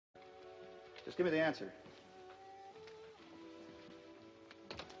Just give me the answer.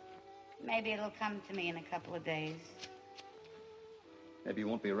 Maybe it'll come to me in a couple of days. Maybe you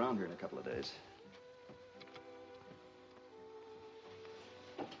won't be around here in a couple of days.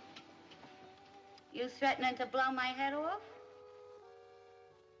 You threatening to blow my head off?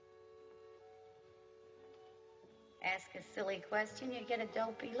 Ask a silly question, you get a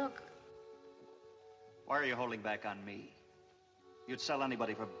dopey look. Why are you holding back on me? You'd sell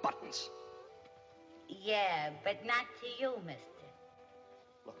anybody for buttons. Yeah, but not to you, mister.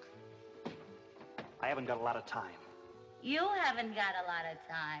 Look, I haven't got a lot of time. You haven't got a lot of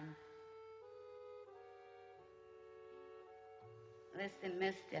time. Listen,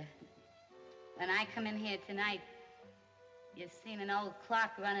 mister. When I come in here tonight, you've seen an old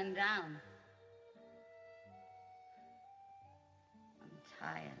clock running down. I'm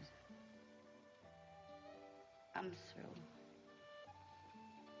tired. I'm through.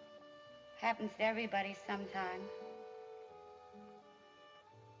 Happens to everybody sometime.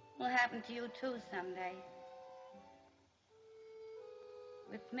 Will happen to you too someday.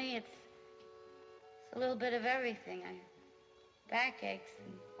 With me, it's a little bit of everything. Backaches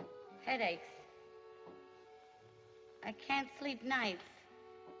and headaches. I can't sleep nights.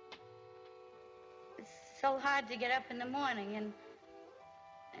 It's so hard to get up in the morning and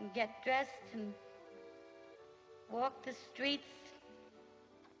get dressed and walk the streets,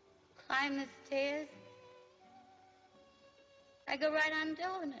 climb the stairs. I go right on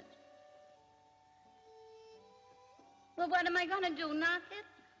doing it. Well, what am I going to do, knock it?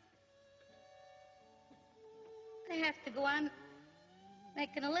 I have to go on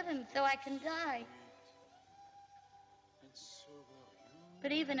making a living so I can die.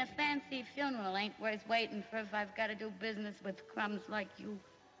 But even a fancy funeral ain't worth waiting for if I've got to do business with crumbs like you.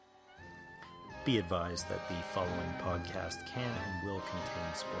 Be advised that the following podcast can and will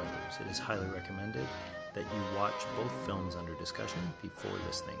contain spoilers. It is highly recommended that you watch both films under discussion before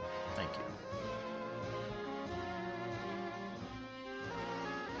listening. Thank you.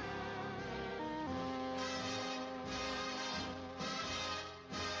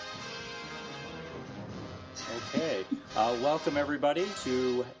 Okay, welcome everybody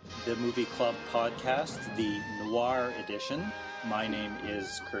to the Movie Club podcast, the Noir edition. My name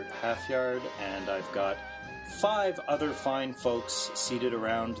is Kurt Halfyard, and I've got 5 other fine folks seated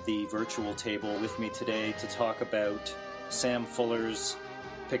around the virtual table with me today to talk about Sam Fuller's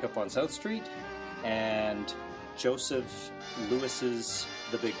Pickup on South Street and Joseph Lewis's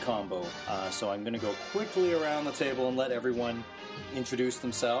The Big Combo. So I'm going to go quickly around the table and let everyone introduce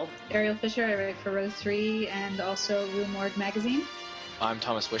themselves. Ariel Fisher, I write for Row 3 and also Rue Morgue magazine. I'm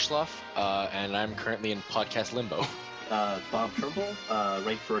Thomas Wishloff, and I'm currently in podcast limbo. Bob Trimble,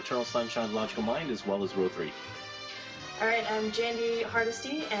 write for Eternal Sunshine of the Logical Mind as well as Row 3. Alright, I'm Jandy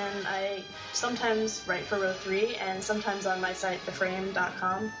Hardesty, and I sometimes write for Row 3 and sometimes on my site,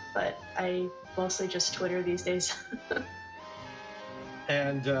 theframe.com, but I mostly just Twitter these days.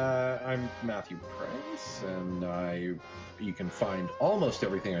 And I'm Matthew Price, and you can find almost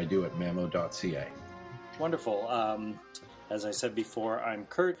everything I do at mammo.ca. Wonderful. As I said before, I'm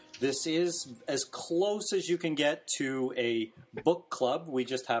Kurt. This is as close as you can get to a book club. We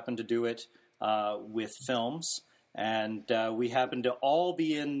just happen to do it with films, and we happen to all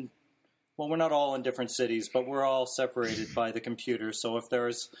be in, well, we're not all in different cities, but we're all separated by the computer. So if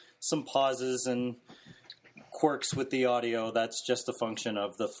there's some pauses and quirks with the audio, that's just a function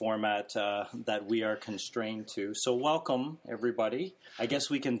of the format that we are constrained to. So welcome, everybody. I guess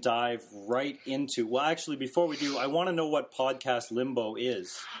we can dive right into... Well, actually, before we do, I want to know what podcast limbo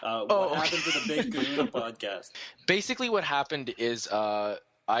is. What happened to the Big Kahuna podcast? Basically, what happened is I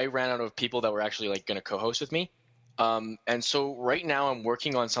ran out of people that were actually going to co-host with me. And so right now I'm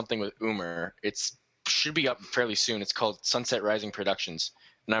working on something with Umer. It should be up fairly soon. It's called Sunset Rising Productions.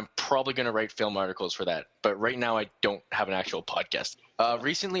 And I'm probably going to write film articles for that. But right now I don't have an actual podcast.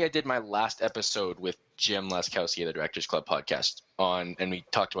 Recently I did my last episode with Jim Laskowski of the Directors Club podcast and we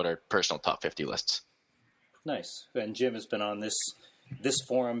talked about our personal top 50 lists. Nice. And Jim has been on this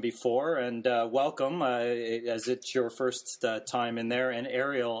forum before, and welcome, as it's your first time in there, and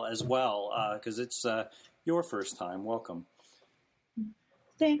Ariel as well, because it's your first time. Welcome.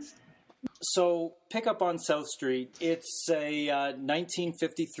 Thanks. So, Pickup on South Street, it's a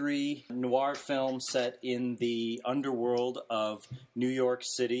 1953 noir film set in the underworld of New York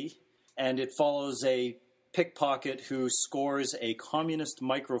City, and it follows a pickpocket who scores a communist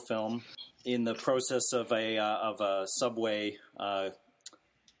microfilm in the process of a subway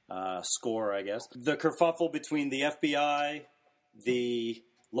score, I guess. The kerfuffle between the FBI, the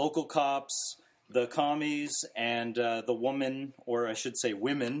local cops, the commies and the woman, or I should say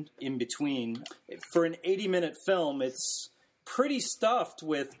women, in between. For an 80-minute film, it's pretty stuffed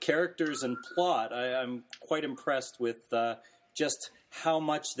with characters and plot. I'm quite impressed with just how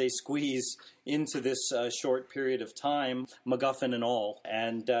much they squeeze into this short period of time, MacGuffin and all.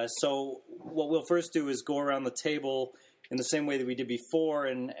 And so what we'll first do is go around the table in the same way that we did before,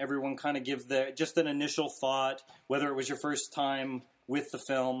 and everyone kind of give just an initial thought, whether it was your first time with the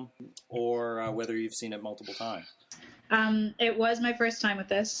film or whether you've seen it multiple times. It was my first time with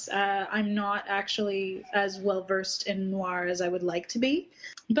this. I'm not actually as well-versed in noir as I would like to be.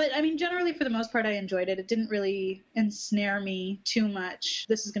 But, I mean, generally, for the most part, I enjoyed it. It didn't really ensnare me too much.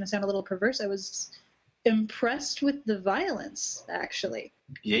 This is going to sound a little perverse. I was impressed with the violence, actually.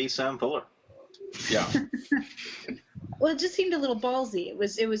 Yay, Sam Fuller. Yeah. Well, it just seemed a little ballsy.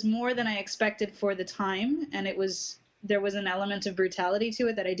 It was more than I expected for the time, and there was an element of brutality to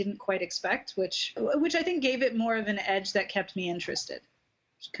it that I didn't quite expect, which I think gave it more of an edge that kept me interested.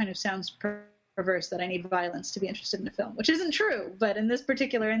 Which kind of sounds perverse that I need violence to be interested in a film, which isn't true, but in this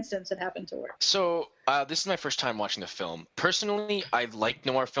particular instance, it happened to work. So this is my first time watching the film. Personally, I like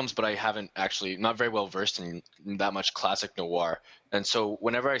noir films, but I haven't actually, not very well versed in that much classic noir. And so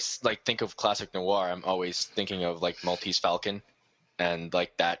whenever I think of classic noir, I'm always thinking of like Maltese Falcon and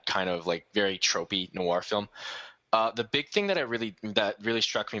like that kind of like very tropey noir film. The big thing that really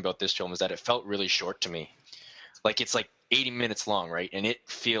struck me about this film is that it felt really short to me. Like it's like 80 minutes long, right? And it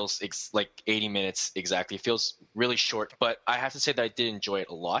feels like 80 minutes exactly. It feels really short, but I have to say that I did enjoy it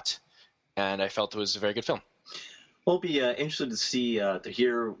a lot, and I felt it was a very good film. I'll be interested to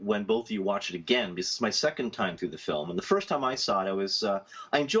hear when both of you watch it again, because it's my second time through the film. And the first time I saw it,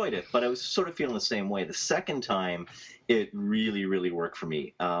 I enjoyed it, but I was sort of feeling the same way. The second time, it really, really worked for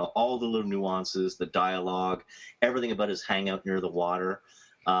me. All the little nuances, the dialogue, everything about his hangout near the water,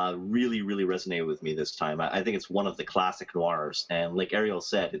 really, really resonated with me this time. I think it's one of the classic noirs. And like Ariel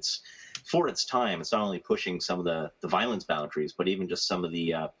said, it's for its time. It's not only pushing some of the violence boundaries, but even just some of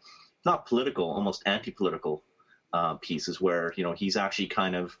the not political, almost anti-political pieces where, you know, he's actually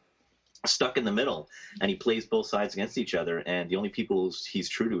kind of stuck in the middle and he plays both sides against each other. And the only people he's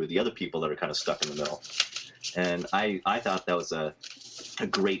true to are the other people that are kind of stuck in the middle. And I thought that was a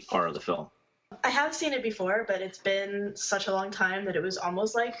great part of the film. I have seen it before, but it's been such a long time that it was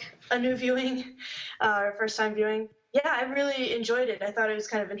almost like a new viewing, or first time viewing. Yeah, I really enjoyed it. I thought it was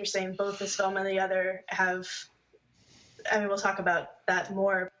kind of interesting. Both this film and the other we'll talk about that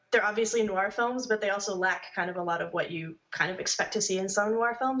more. They're obviously noir films, but they also lack kind of a lot of what you kind of expect to see in some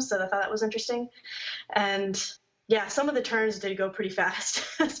noir films. So I thought that was interesting. And yeah, some of the turns did go pretty fast,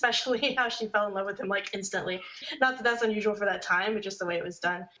 especially how she fell in love with him like instantly. Not that that's unusual for that time, but just the way it was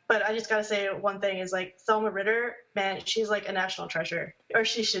done. But I just got to say one thing is like Thelma Ritter, man, she's like a national treasure, or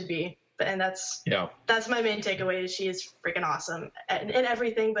she should be. And that's my main takeaway. She is freaking awesome in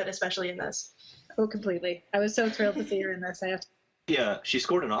everything, but especially in this. Oh, completely. I was so thrilled to see her in this. Yeah, she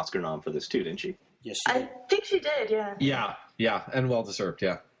scored an Oscar nom for this too, didn't she? Yes, she did. I think she did, yeah. Yeah, and well deserved.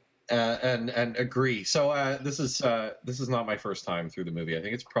 Yeah, and agree. So this is not my first time through the movie. I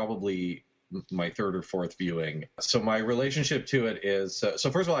think it's probably my third or fourth viewing. So my relationship to it is so.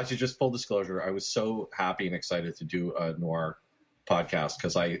 First of all, actually, just full disclosure, I was so happy and excited to do a noir podcast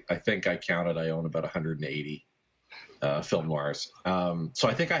because I think I counted I own about 180 film noirs. So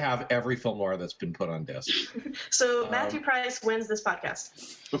I think I have every film noir that's been put on disc. So Matthew Price wins this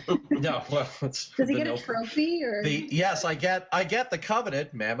podcast. No, well, does he get a trophy or? Yes, I get the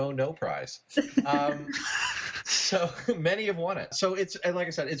coveted Mamo No Prize. So many have won it. So it's, and like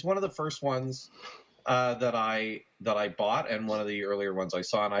I said, it's one of the first ones that I bought, and one of the earlier ones I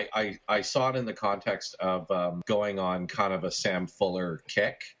saw, and I saw it in the context of going on kind of a Sam Fuller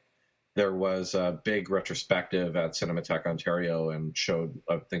kick. There was a big retrospective at Cinematheque Ontario and showed,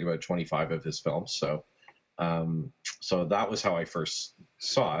 I think, about 25 of his films. So that was how I first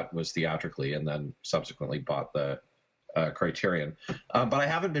saw it, was theatrically, and then subsequently bought the Criterion. But I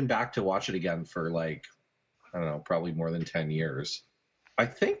haven't been back to watch it again for like, I don't know, probably more than 10 years. I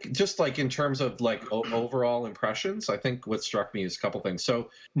think just like in terms of like overall impressions, I think what struck me is a couple things.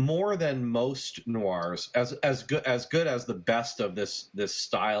 So more than most noirs, as good as the best of this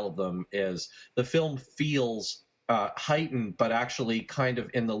style of them is, the film feels heightened, but actually kind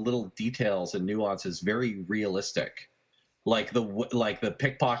of in the little details and nuances, very realistic. Like the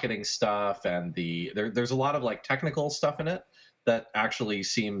pickpocketing stuff, and there's a lot of like technical stuff in it that actually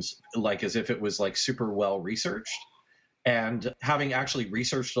seems like as if it was like super well researched. And having actually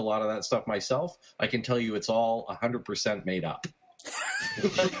researched a lot of that stuff myself, I can tell you it's all 100% made up.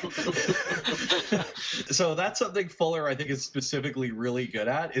 So that's something Fuller, I think, is specifically really good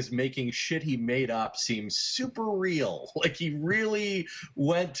at, is making shit he made up seem super real. Like, he really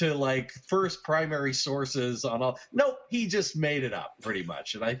went to, like, first primary sources on all. Nope, he just made it up, pretty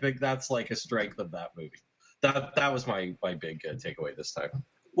much. And I think that's, like, a strength of that movie. That was my big takeaway this time.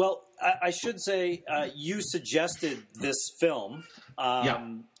 Well, I should say you suggested this film.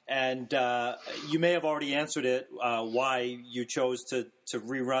 And you may have already answered it, why you chose to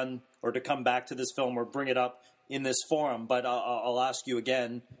rerun or to come back to this film or bring it up in this forum. But I'll ask you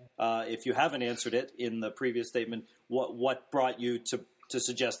again, if you haven't answered it in the previous statement, what brought you to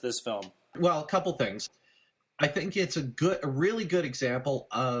suggest this film? Well, a couple things. I think it's a really good example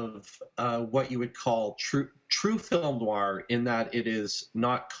of what you would call true film noir, in that it is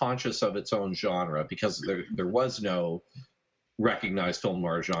not conscious of its own genre, because there was no recognized film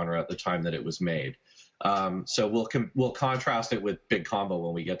noir genre at the time that it was made. So we'll contrast it with Big Combo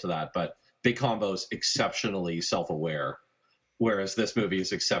when we get to that, but Big Combo is exceptionally self-aware, whereas this movie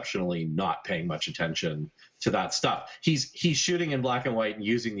is exceptionally not paying much attention to that stuff. He's shooting in black and white and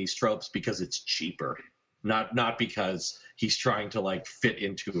using these tropes because it's cheaper, not because he's trying to, like, fit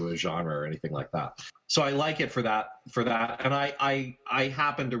into a genre or anything like that. So I like it for that. And I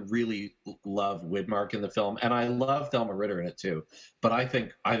happen to really love Widmark in the film, and I love Thelma Ritter in it too. But I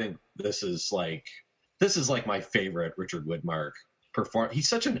think this is like my favorite Richard Widmark perform. He's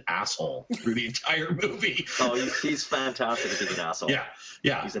such an asshole through the entire movie. Oh, he's fantastic at being an asshole. Yeah.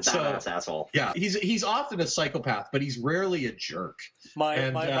 He's a badass asshole. Yeah, he's often a psychopath, but he's rarely a jerk. My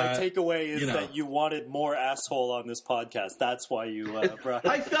takeaway is that you wanted more asshole on this podcast. That's why you brought.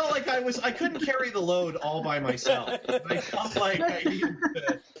 I felt like I couldn't carry the load all by myself. I felt like I needed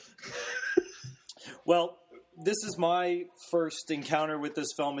to. Well, this is my first encounter with this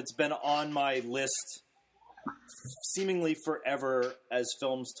film. It's been on my list seemingly forever as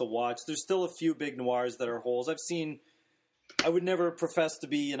films to watch. There's still a few big noirs that are holes. I would never profess to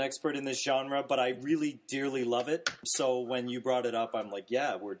be an expert in this genre, but I really dearly love it. So when you brought it up, I'm like,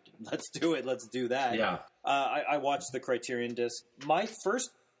 yeah, let's do it. Let's do that. Yeah. I watched the Criterion disc. My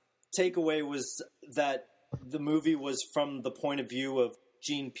first takeaway was that the movie was from the point of view of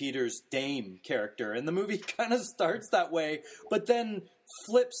Jean Peters' Dame character. And the movie kind of starts that way, but then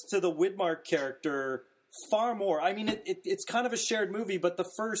flips to the Widmark character far more. I mean, it's kind of a shared movie, but the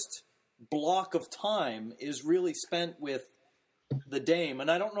first block of time is really spent with the Dame. And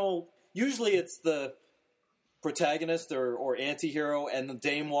I don't know, usually it's the protagonist or anti-hero, and the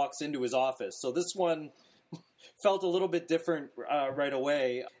Dame walks into his office. So this one felt a little bit different right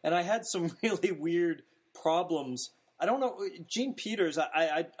away. And I had some really weird problems. I don't know, Jean Peters,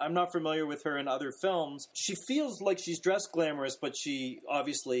 I'm not familiar with her in other films. She feels like she's dressed glamorous, but she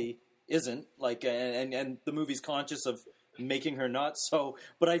obviously isn't, like, and the movie's conscious of making her not so.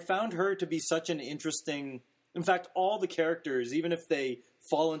 But I found her to be such an interesting. In fact, all the characters, even if they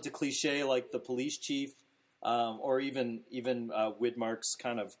fall into cliche, like the police chief, or even Widmark's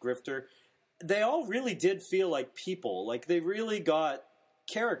kind of grifter, they all really did feel like people. Like, they really got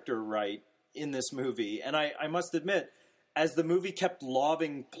character right in this movie. And I must admit, as the movie kept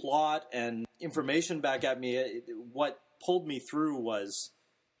lobbing plot and information back at me, what pulled me through was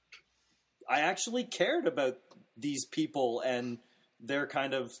I actually cared about these people and their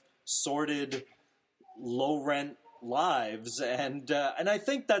kind of sordid, low-rent lives. And I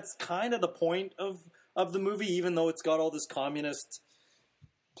think that's kind of the point of the movie, even though it's got all this communist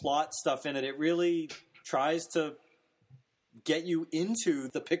plot stuff in it. It really tries to get you into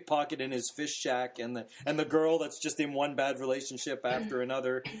the pickpocket in his fish shack and the girl that's just in one bad relationship after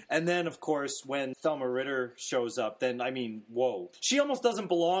another. And then, of course, when Thelma Ritter shows up, then, I mean, whoa. She almost doesn't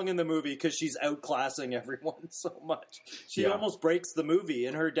belong in the movie because she's outclassing everyone so much. She almost breaks the movie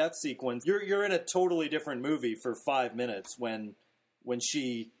in her death sequence. You're in a totally different movie for 5 minutes when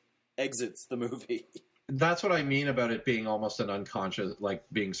she exits the movie. That's what I mean about it being almost an unconscious, like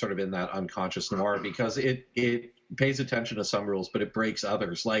being sort of in that unconscious noir, because it pays attention to some rules, but it breaks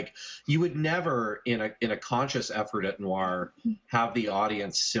others. Like, you would never, in a conscious effort at noir, have the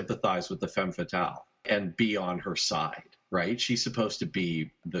audience sympathize with the femme fatale and be on her side, right? She's supposed to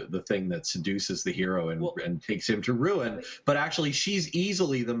be the thing that seduces the hero and takes him to ruin, but actually she's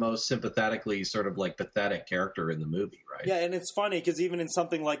easily the most sympathetically sort of like pathetic character in the movie, right? Yeah, and it's funny because even in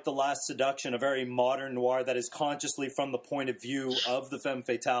something like The Last Seduction, a very modern noir that is consciously from the point of view of the femme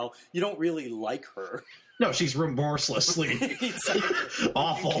fatale, you don't really like her. No, she's remorselessly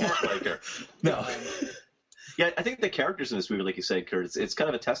awful. You can't like her. No. Yeah, I think the characters in this movie, like you said, Kurt, it's kind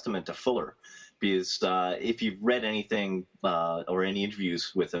of a testament to Fuller. Because if you've read anything or any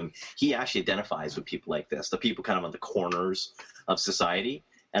interviews with him, he actually identifies with people like this, the people kind of on the corners of society.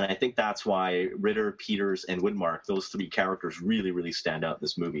 And I think that's why Ritter, Peters, and Widmark, those three characters really, really stand out in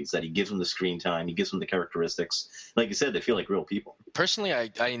this movie. Is that he gives them the screen time, he gives them the characteristics. Like you said, they feel like real people. Personally,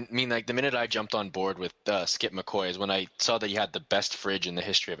 I mean, like, the minute I jumped on board with Skip McCoy is when I saw that he had the best fridge in the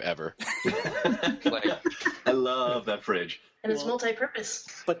history of ever. Like, I love that fridge. And it's multi-purpose.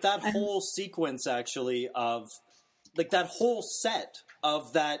 But that whole sequence, actually, of like that whole set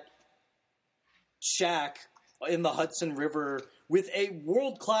of that shack in the Hudson River with a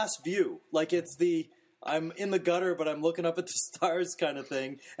world-class view, like it's the I'm in the gutter but I'm looking up at the stars kind of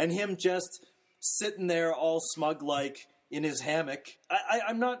thing, and him just sitting there all smug like in his hammock.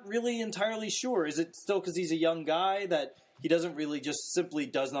 I'm not really entirely sure. Is it still because he's a young guy that he doesn't really just simply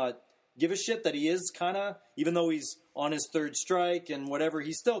does not give a shit that he is kind of, even though he's on his third strike and whatever,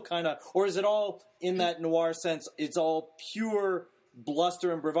 he's still kind of, or is it all in that noir sense, it's all pure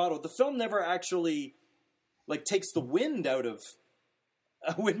bluster and bravado? The film never actually like takes the wind out of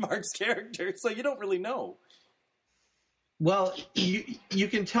Widmark's character, so you don't really know. Well, you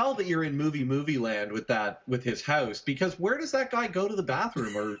can tell that you're in movie land with his house, because where does that guy go to the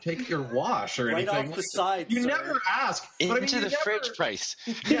bathroom or take your wash or Right anything? off the side, You sir. never ask. But I mean, into you the never- fridge price.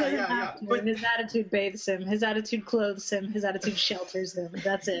 Yeah. But His attitude bathes him. His attitude clothes him. His attitude shelters him.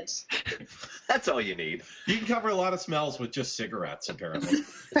 That's it. That's all you need. you can cover a lot of smells with just cigarettes, apparently.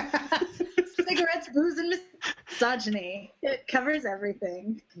 Cigarettes, booze, and misogyny. It covers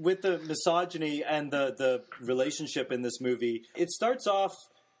everything. With the misogyny and the relationship in this movie, it starts off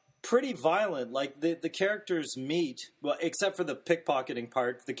pretty violent. Like the characters meet, well, except for the pickpocketing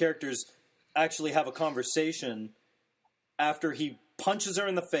part, the characters actually have a conversation after he punches her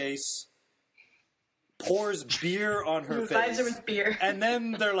in the face, pours beer on her Revives face, her with beer. and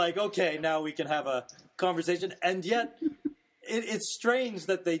then they're like, okay, now we can have a conversation. And yet it's strange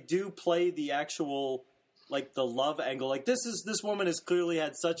that they do play the actual, like, the love angle. Like, this woman has clearly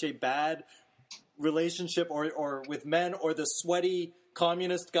had such a bad relationship or with men, or the sweaty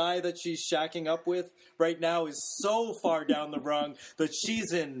communist guy that she's shacking up with right now is so far down the rung that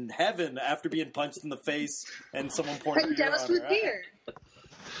she's in heaven after being punched in the face and someone pouring And beer doused on with her. beer.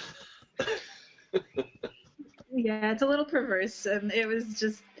 Yeah, it's a little perverse, and it was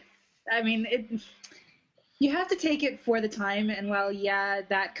just, I mean, you have to take it for the time, and while, yeah,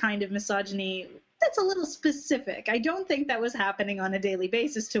 that kind of misogyny, that's a little specific. I don't think that was happening on a daily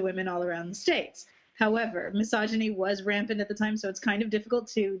basis to women all around the States. However, misogyny was rampant at the time, so it's kind of difficult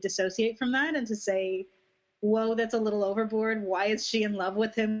to dissociate from that and to say, whoa, that's a little overboard. Why is she in love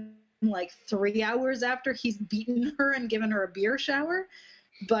with him like 3 hours after he's beaten her and given her a beer shower?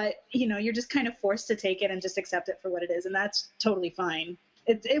 But, you know, you're just kind of forced to take it and just accept it for what it is, and that's totally fine.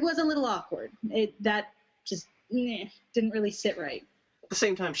 It was a little awkward. That just didn't really sit right. At the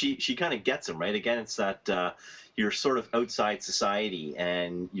same time, she kind of gets him, right? Again, it's that you're sort of outside society,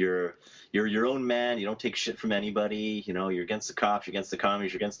 and you're your own man. You don't take shit from anybody. You know, you're against the cops, you're against the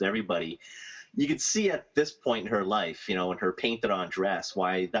communists, you're against everybody. You could see at this point in her life, you know, in her painted-on dress,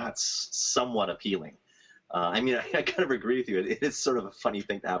 why that's somewhat appealing. I mean, I kind of agree with you. It is sort of a funny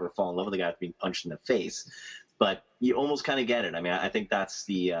thing to have her fall in love with a guy that's being punched in the face, but you almost kind of get it. I mean, I think that's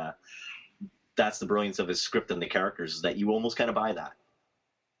the brilliance of his script and the characters, is that you almost kind of buy that.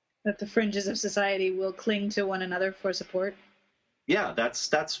 That the fringes of society will cling to one another for support. Yeah,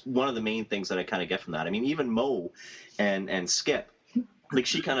 that's one of the main things that I kind of get from that. I mean, even Mo and Skip, like,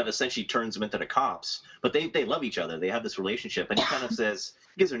 she kind of essentially turns them into the cops, but they love each other. They have this relationship, and he kind of says,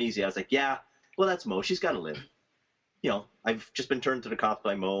 gives her an easy. I was like, yeah, well, that's Mo. She's got to live. You know, I've just been turned to the cops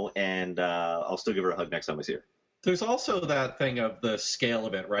by Mo, and I'll still give her a hug next time I see her. There's also that thing of the scale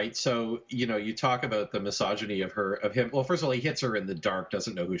of it, right? So, you know, you talk about the misogyny of him. Well, first of all, he hits her in the dark,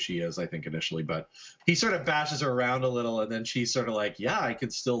 doesn't know who she is, I think, initially, but he sort of bashes her around a little, and then she's sort of like, yeah, I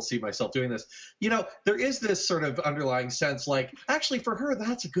could still see myself doing this. You know, there is this sort of underlying sense, like, actually, for her,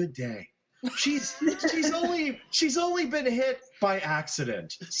 that's a good day. She's only been hit by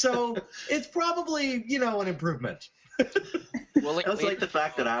accident, so it's probably, you know, an improvement. Well, I was like the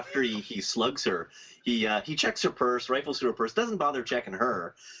fact that after he slugs her, he checks her purse, rifles through her purse, doesn't bother checking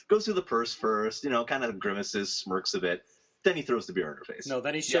her, goes through the purse first, you know, kind of grimaces, smirks a bit, then he throws the beer in her face. No,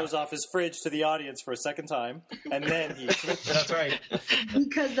 then he shows off his fridge to the audience for a second time, and then he... That's right.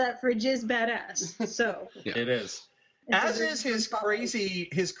 Because that fridge is badass. So It is. As is his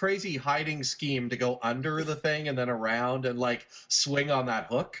crazy hiding scheme to go under the thing and then around and like swing on that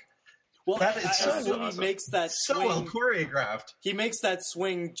hook. Well, That is I so assume awesome. he makes that So swing... well choreographed. He makes that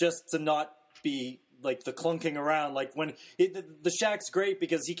swing just to not be like the clunking around, like when the shack's great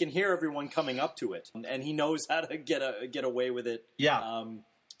because he can hear everyone coming up to it, and he knows how to get away with it. Yeah.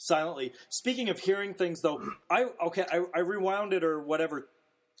 Silently. Speaking of hearing things, though, I rewound it or whatever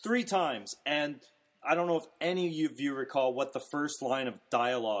 3 times, and I don't know if any of you recall what the first line of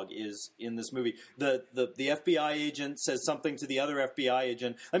dialogue is in this movie. The FBI agent says something to the other FBI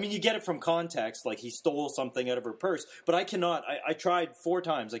agent. I mean, you get it from context, like he stole something out of her purse, but I cannot. I tried 4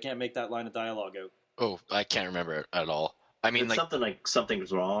 times. I can't make that line of dialogue out. Oh, I can't remember it at all. I mean, it's something like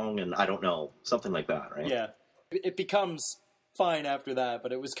something's wrong, and I don't know, something like that, right? Yeah, it becomes fine after that,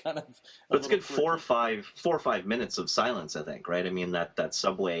 but it was kind of. But it's good 4 or 5 minutes of silence, I think, right? I mean, that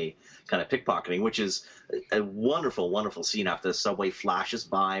subway kind of pickpocketing, which is a wonderful, wonderful scene after the subway flashes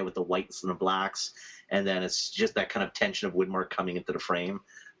by with the whites and the blacks, and then it's just that kind of tension of Widmore coming into the frame.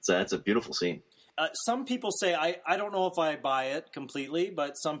 So that's a beautiful scene. Some people say, I don't know if I buy it completely,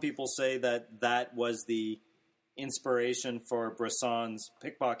 but some people say that was the inspiration for Bresson's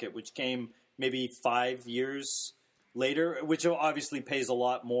Pickpocket, which came maybe 5 years later, which obviously pays a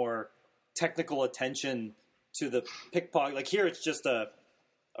lot more technical attention to the pickpocket. Like here, it's just a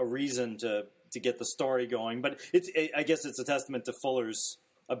reason to get the story going. But I guess it's a testament to Fuller's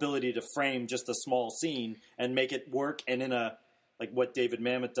ability to frame just a small scene and make it work. And in like what David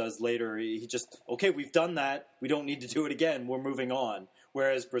Mamet does later, he just, okay, we've done that. We don't need to do it again. We're moving on.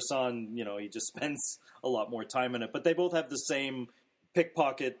 Whereas Bresson, he just spends a lot more time in it. But they both have the same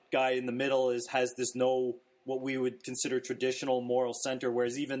pickpocket guy in the middle has this what we would consider traditional moral center,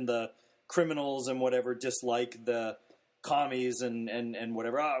 whereas even the criminals and whatever dislike the commies and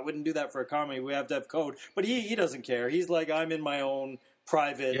whatever. I wouldn't do that for a commie. We have to have code. But he doesn't care. He's like, I'm in my own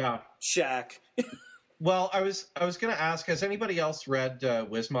private shack. Well, I was going to ask, has anybody else read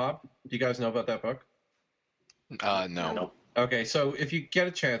Wismob? Do you guys know about that book? No. Okay, so if you get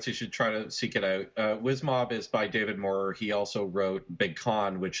a chance, you should try to seek it out. Wismob is by David Moorer. He also wrote Big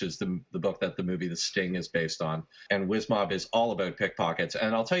Con, which is the book that the movie The Sting is based on. And Wismob is all about pickpockets.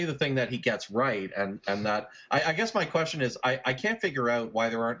 And I'll tell you the thing that he gets right, and that I guess my question is, I can't figure out why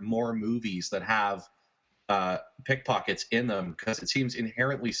there aren't more movies that have pickpockets in them, because it seems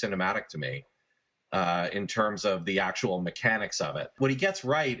inherently cinematic to me. In terms of the actual mechanics of it. What he gets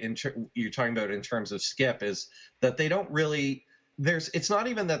right, you're talking about in terms of Skip, is that they don't really, it's not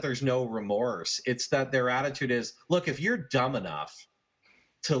even that there's no remorse, it's that their attitude is, look, if you're dumb enough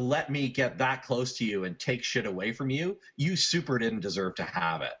to let me get that close to you and take shit away from you, you super didn't deserve to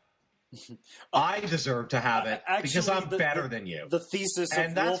have it. I deserve to have it because I'm better than you. The thesis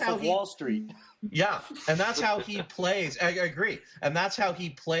of Wolf of Wall Street. Yeah, and that's how he plays. I agree. And that's how he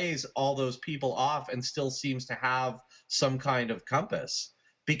plays all those people off and still seems to have some kind of compass.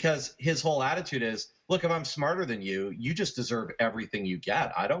 Because his whole attitude is, look, if I'm smarter than you, you just deserve everything you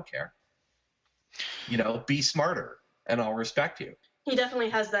get. I don't care. Be smarter, and I'll respect you. He definitely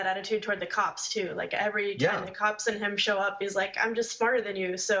has that attitude toward the cops, too. Like, every time the cops and him show up, he's like, I'm just smarter than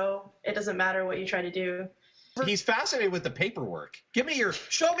you, so it doesn't matter what you try to do. He's fascinated with the paperwork.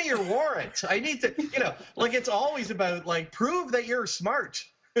 Show me your warrant. I need to, it's always about, prove that you're smart.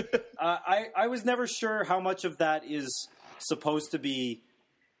 I was never sure how much of that is supposed to be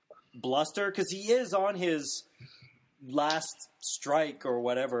bluster, because he is on his last strike or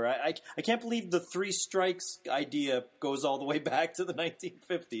whatever. I can't believe the 3 strikes idea goes all the way back to the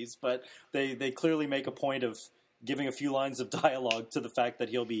 1950s, but they clearly make a point of giving a few lines of dialogue to the fact that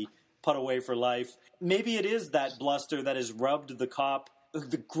he'll be put away for life. Maybe it is that bluster that has rubbed the cop.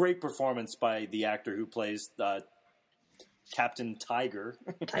 The great performance by the actor who plays Captain Tiger.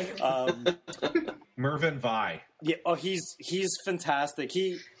 Mervyn Vi. Yeah, he's fantastic.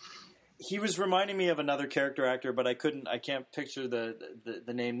 He was reminding me of another character actor, but I can't picture the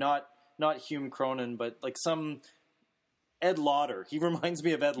name. Not Hume Cronin, but like some Ed Lauder. He reminds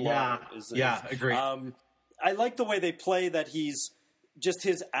me of Ed Lauder. Agreed. I like the way they play that just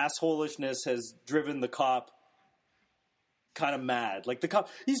his assholishness has driven the cop kind of mad. Like the cop,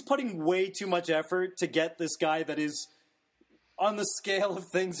 he's putting way too much effort to get this guy that is, on the scale of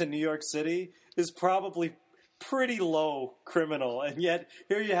things in New York City, is probably pretty low criminal. And yet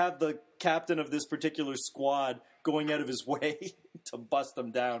here you have the captain of this particular squad going out of his way to bust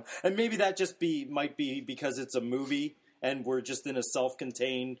them down. And maybe that just might be because it's a movie and we're just in a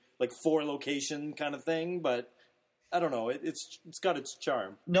self-contained, 4-location kind of thing, but I don't know. It's got its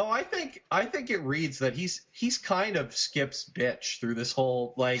charm. No, I think it reads that he's kind of Skip's bitch through this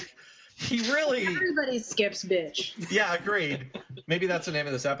whole he really. Everybody Skip's bitch. Yeah, agreed. Maybe that's the name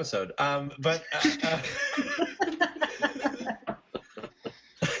of this episode.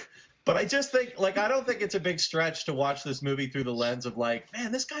 But I just think, like, I don't think it's a big stretch to watch this movie through the lens of, like,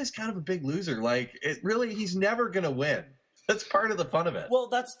 man, this guy's kind of a big loser. Like, he's never going to win. That's part of the fun of it. Well,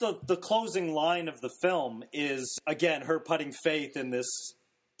 that's the closing line of the film is, again, her putting faith in this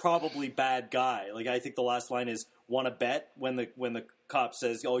probably bad guy. Like, I think the last line is, "Want to bet?" when the cop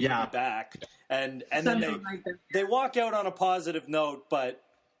says, "Oh, you'll be back," and then they walk out on a positive note. But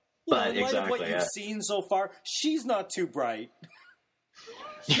in light of what you've seen so far, she's not too bright.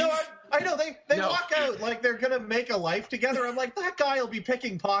 No, I know they walk out like they're gonna make a life together. I'm like, that guy will be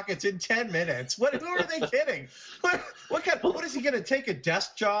picking pockets in 10 minutes. Who are they kidding? What is he gonna take, a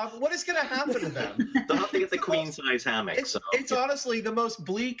desk job? What is gonna happen to them? They'll have to get the queen size hammock. It's honestly the most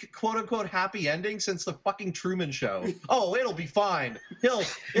bleak, quote unquote, happy ending since the fucking Truman Show. Oh, it'll be fine. It'll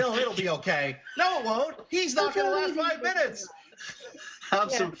be okay. No, it won't. He's not gonna last 5 minutes.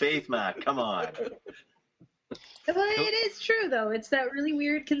 Have some faith, Matt. Come on. Well, it is true, though. It's that really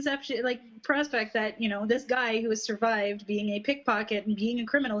weird conception, like, prospect that, this guy who has survived being a pickpocket and being a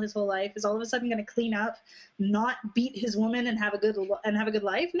criminal his whole life is all of a sudden going to clean up, not beat his woman, and have a good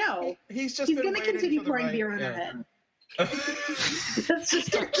life. No, he's going to continue pouring beer on her head. That's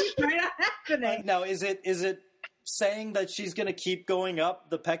just going to keep happening. Now, is it saying that she's going to keep going up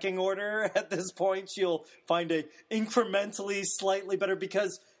the pecking order at this point? She'll find a incrementally slightly better,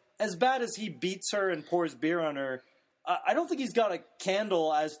 because as bad as he beats her and pours beer on her, I don't think he's got a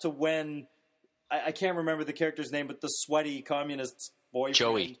candle as to when, I can't remember the character's name, but the sweaty communist boyfriend.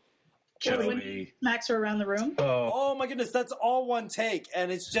 Joey. Smacks her around the room. Oh my goodness, that's all one take,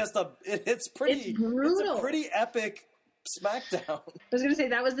 and it's just it's brutal. It's a pretty epic smackdown. I was going to say,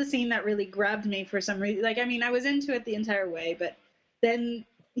 that was the scene that really grabbed me for some reason. Like, I mean, I was into it the entire way, but then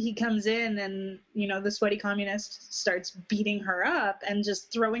he comes in and, the sweaty communist starts beating her up and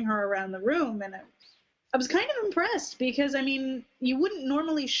just throwing her around the room. And I was kind of impressed because, I mean, you wouldn't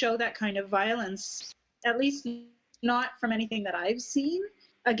normally show that kind of violence, at least not from anything that I've seen,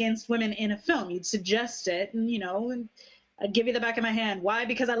 against women in a film. You'd suggest it and, I'd give you the back of my hand. Why?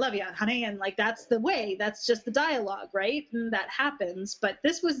 Because I love you, honey. And, like, that's the way. That's just the dialogue, right? And that happens. But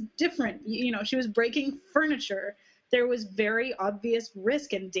this was different. She was breaking furniture. There was very obvious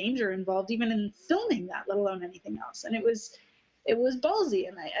risk and danger involved even in filming that, let alone anything else. And it was ballsy.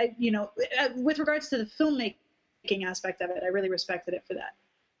 And I with regards to the filmmaking aspect of it, I really respected it for that.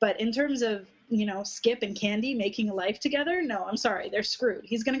 But in terms of, Skip and Candy making a life together, no, I'm sorry, they're screwed.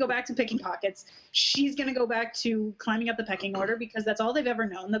 He's going to go back to picking pockets. She's going to go back to climbing up the pecking order because that's all they've ever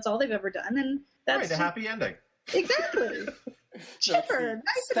known. That's all they've ever done. And that's right, a happy ending. Exactly. Chipper,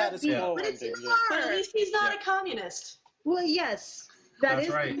 status quo. But at least he's not a communist. Well, yes, that's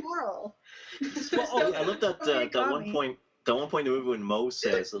right. The moral. I love that one point. The one point in the movie when Mo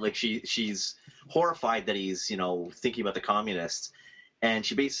says, like, she's horrified that he's thinking about the communists, and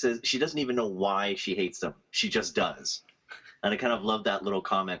she basically says she doesn't even know why she hates them. She just does. And I kind of love that little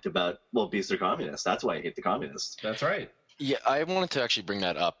comment about, well, because they're communists. That's why I hate the communists. That's right. Yeah, I wanted to actually bring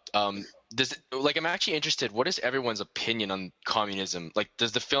that up. I'm actually interested. What is everyone's opinion on communism? Like,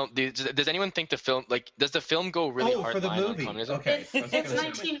 does anyone think does the film go really hard for the line movie? on communism? Okay. It's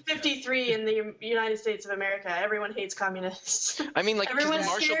 1953 in the United States of America. Everyone hates communists. I mean, like, everyone's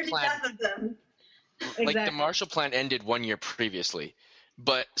the Marshall scared to Plan, death of them. like the Marshall Plan ended 1 year previously,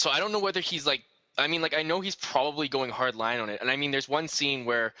 but so I don't know whether he's like. I mean, like, I know he's probably going hard line on it, and I mean, there's one scene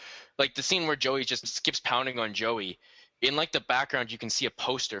where, like, the scene where Joey just skips pounding on Joey. In, like, the background, you can see a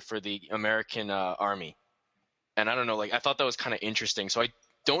poster for the American Army. And I don't know, like, I thought that was kind of interesting. So I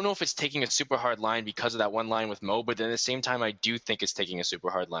don't know if it's taking a super hard line because of that one line with Mo, but then at the same time, I do think it's taking a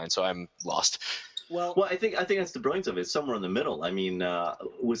super hard line. So I'm lost. Well, I think that's the brilliance of it. It's somewhere in the middle. I mean,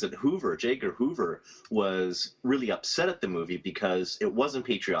 was it Hoover? J. Edgar Hoover was really upset at the movie because it wasn't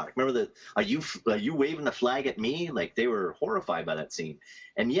patriotic. Remember are you waving the flag at me? Like, they were horrified by that scene.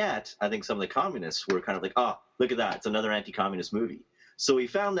 And yet, I think some of the communists were kind of like, oh, look at that. It's another anti-communist movie. So he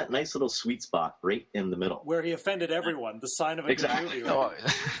found that nice little sweet spot right in the middle. Where he offended everyone, the sign of a good movie.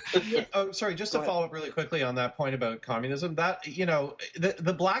 Right? Sorry, just to follow up really quickly on that point about communism, that,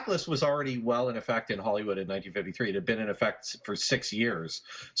 the blacklist was already well in effect in Hollywood in 1953. It had been in effect for 6 years.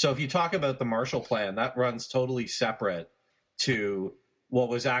 So if you talk about the Marshall Plan, that runs totally separate to what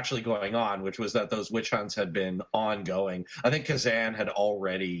was actually going on, which was that those witch hunts had been ongoing. I think Kazan had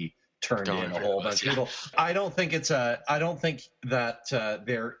already turned in a whole bunch of people. I don't think that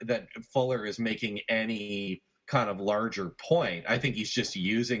that Fuller is making any kind of larger point. I think he's just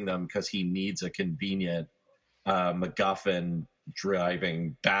using them because he needs a convenient MacGuffin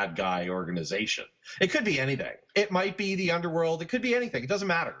driving bad guy organization. It could be anything. It might be the underworld. It could be anything. It doesn't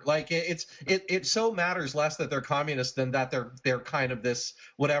matter. Like it so matters less that they're communists than that they're kind of this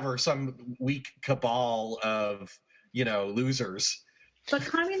whatever, some weak cabal of, you know, losers. But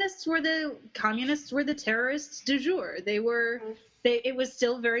communists were the terrorists du jour. It was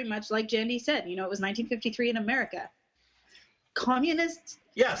still very much like Jandy said. You know, it was 1953 in America. Communists.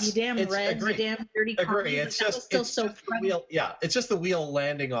 Yes, you damn Reds, you damn dirty communists. It's just the wheel. Yeah, it's just the wheel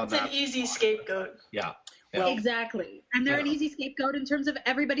landing on that. It's an easy scapegoat. Yeah. Well, exactly. And they're an easy scapegoat in terms of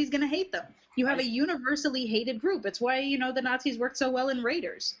everybody's going to hate them. You have a universally hated group. It's why, you know, the Nazis worked so well in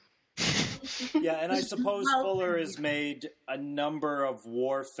Raiders. Yeah, and I suppose Fuller has made a number of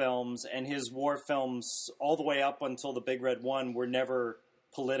war films, and his war films, all the way up until The Big Red One, were never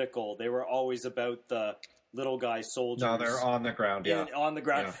political. They were always about the little guy soldiers. No, they're on the ground, yeah. On the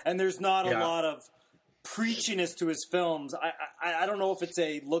ground. Yeah. And there's not a lot of preachiness to his films. I don't know if it's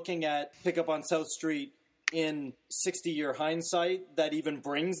looking at Pickup on South Street in 60-year hindsight that even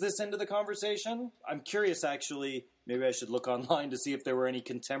brings this into the conversation. I'm curious, actually, maybe I should look online to see if there were any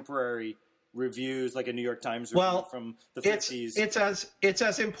contemporary reviews, like a New York Times review from the 50s. It's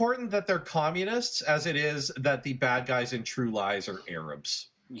as important that they're communists as it is that the bad guys in True Lies are Arabs.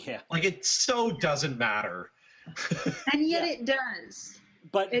 Yeah. Like, it so doesn't matter. And yet it does.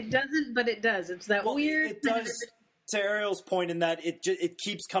 But it doesn't, but it does. It's that weird... It does, to Ariel's point, in that it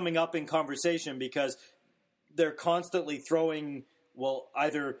keeps coming up in conversation because they're constantly throwing... Well,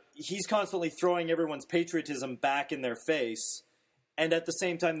 either he's constantly throwing everyone's patriotism back in their face, and at the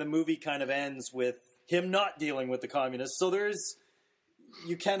same time the movie kind of ends with him not dealing with the communists. So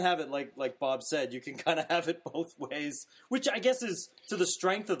you can have it like Bob said, you can kind of have it both ways, which I guess is to the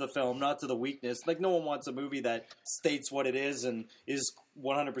strength of the film, not to the weakness. Like, no one wants a movie that states what it is and is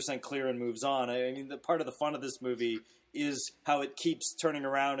 100% clear and moves on. I mean, the part of the fun of this movie is how it keeps turning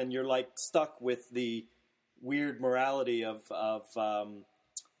around and you're like stuck with the weird morality of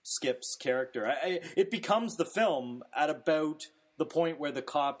Skip's character. It becomes the film at about the point where the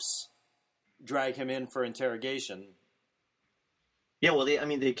cops drag him in for interrogation. Yeah, well, they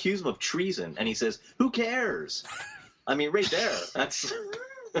accuse him of treason, and he says, "Who cares?" I mean, right there, that's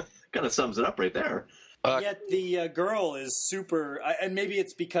kind of sums it up right there. Yet the girl is super, and maybe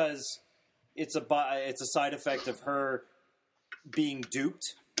it's because it's a side effect of her being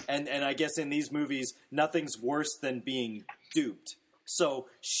duped, and I guess in these movies, nothing's worse than being duped. So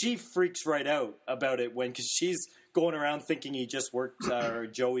she freaks right out about it because she's going around thinking he just works, or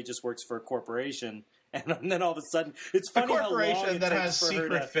Joey just works for a corporation. And then all of a sudden, it's funny how long it takes for her to... A corporation that has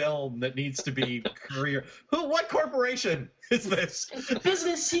secret film that needs to be career... What corporation is this? It's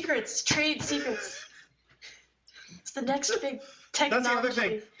business secrets, trade secrets. It's the next big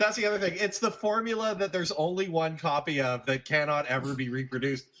technology. That's the other thing. It's the formula that there's only one copy of that cannot ever be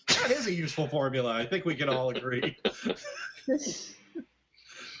reproduced. That is a useful formula. I think we can all agree.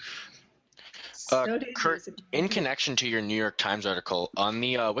 Kurt, in connection to your New York Times article, on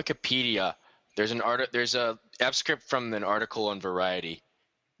the Wikipedia... There's a abstract from an article on Variety,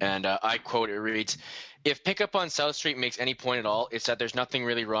 and I quote, it reads, "If Pickup on South Street makes any point at all, it's that there's nothing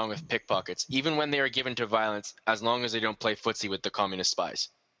really wrong with pickpockets, even when they are given to violence, as long as they don't play footsie with the communist spies."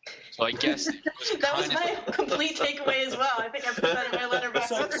 So I guess that was my complete takeaway as well. I think I put that in my letter back.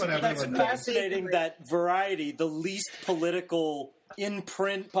 That's fascinating that Variety, the least political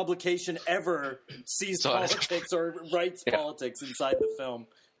in-print publication ever, sees politics or writes politics inside the film.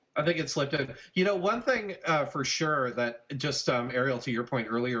 I think it slipped in. You know, one thing for sure that just Ariel, to your point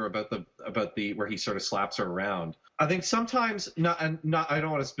earlier about the where he sort of slaps her around. I think sometimes not. I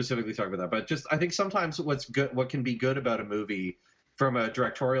don't want to specifically talk about that, but just I think sometimes what can be good about a movie from a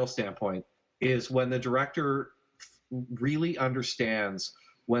directorial standpoint is when the director really understands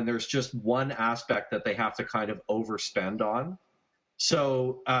when there's just one aspect that they have to kind of overspend on.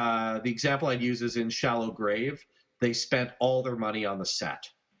 So the example I'd use is in Shallow Grave. They spent all their money on the set.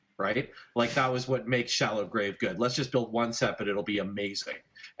 Right? Like, that was what makes Shallow Grave good. Let's just build one set, but it'll be amazing.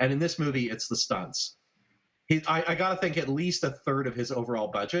 And in this movie, it's the stunts. I got to think at least a third of his overall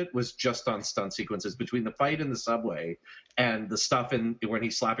budget was just on stunt sequences between the fight in the subway and the stuff when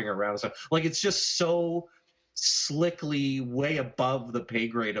he's slapping her around and stuff. Like, it's just so slickly way above the pay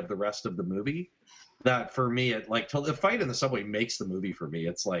grade of the rest of the movie that for me, the fight in the subway makes the movie for me.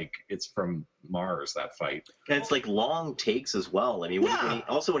 It's like it's from Mars, that fight. And it's like long takes as well. I mean,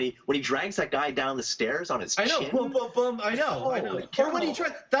 when he drags that guy down the stairs on his chin. I know, boom, boom, boom. I know. Holy Or when he cow.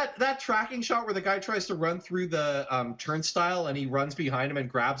 tries that tracking shot where the guy tries to run through the turnstile and he runs behind him and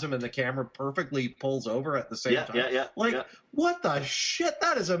grabs him, and the camera perfectly pulls over at the same time. Yeah. What the shit?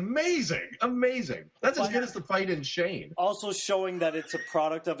 That is amazing. Amazing. That's as good as the fight in Shane. Also showing that it's a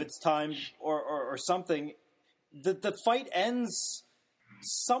product of its time or something. The fight ends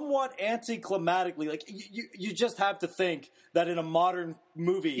somewhat anticlimactically. Like you just have to think that in a modern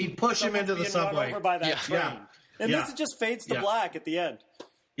movie, He'd push him into the someone's being run subway. over by that train. Yeah. And Yeah. this just fades to Yeah. black at the end.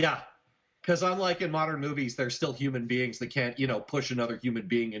 Yeah. Because unlike in modern movies, they're still human beings that can't, push another human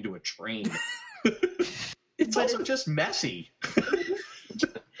being into a train. It's also just messy.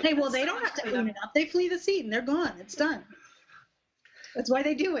 Hey, well, they don't have to clean it up. They flee the scene. They're gone. It's done. That's why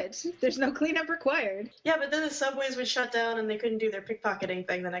they do it. There's no cleanup required. Yeah, but then the subways would shut down and they couldn't do their pickpocketing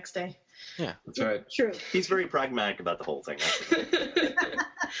thing the next day. That's right. True. He's very pragmatic about the whole thing.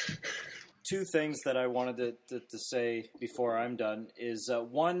 Two things that I wanted to say before I'm done is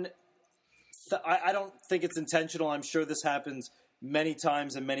one, I don't think it's intentional. I'm sure this happens many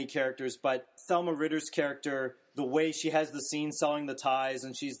times in many characters, but Thelma Ritter's character, the way she has the scene selling the ties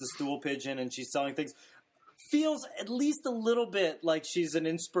and she's the stool pigeon and she's selling things, feels at least a little bit like she's an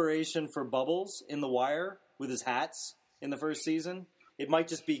inspiration for Bubbles in The Wire with his hats in the first season. It might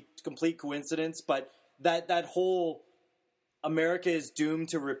just be complete coincidence, but that whole America is doomed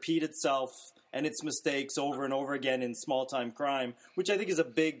to repeat itself and its mistakes over and over again in small-time crime, which I think is a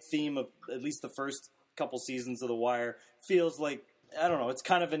big theme of at least the first couple seasons of The Wire, feels like, I don't know, it's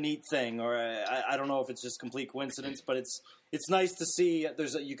kind of a neat thing, or I don't know if it's just complete coincidence, but it's nice to see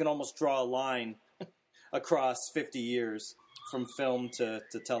you can almost draw a line across 50 years from film to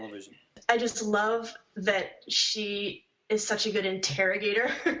television. I just love that she is such a good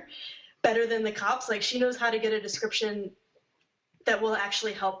interrogator, better than the cops. Like, she knows how to get a description that will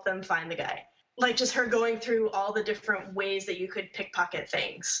actually help them find the guy. Like, just her going through all the different ways that you could pickpocket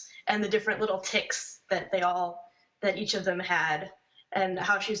things and the different little ticks that each of them had, and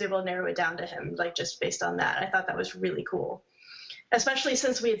how she was able to narrow it down to him, like, just based on that. I thought that was really cool. Especially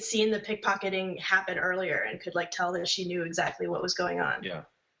since we had seen the pickpocketing happen earlier and could, like, tell that she knew exactly what was going on. Yeah.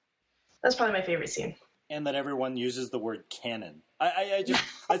 That's probably my favorite scene. And that everyone uses the word canon. I just,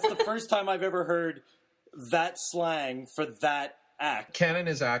 it's the first time I've ever heard that slang for that act. Canon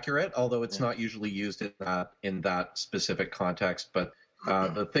is accurate, although it's not usually used in that specific context. But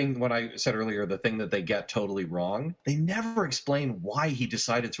the thing, when I said earlier, the thing that they get totally wrong, they never explain why he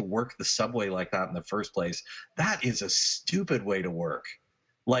decided to work the subway like that in the first place. That is a stupid way to work.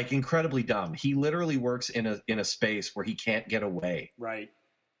 Like, incredibly dumb. He literally works in a space where he can't get away. Right.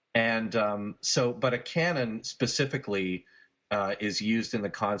 And but a canon specifically is used in the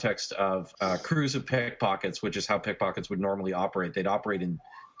context of crews of pickpockets, which is how pickpockets would normally operate. They'd operate in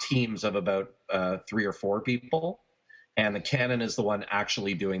teams of about 3 or 4 people, and the canon is the one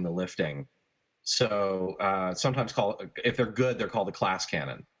actually doing the lifting. So sometimes if they're good, they're called a class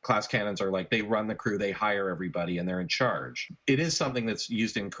cannon. Class cannons are like, they run the crew, they hire everybody, and they're in charge. It is something that's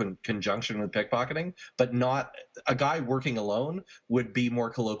used in conjunction with pickpocketing, but not a guy working alone would be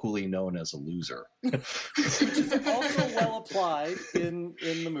more colloquially known as a loser. Which is also well applied in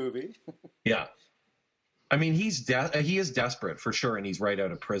the movie. Yeah. I mean, he is desperate for sure, and he's right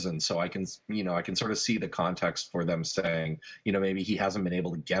out of prison. So I can sort of see the context for them saying, maybe he hasn't been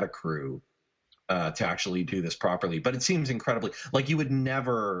able to get a crew to actually do this properly. But it seems incredibly, like, you would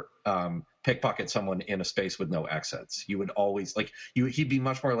never pickpocket someone in a space with no exits. You would always, he'd be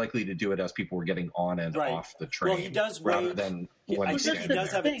much more likely to do it as people were getting on and off the train. Well, he does rather wait. than I when think he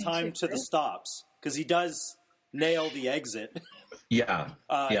does have it timed to the right? stops, because he does nail the exit. Yeah.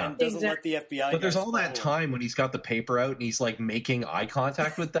 And doesn't let the FBI. But there's guys all that follow him. time when he's got the paper out and he's like making eye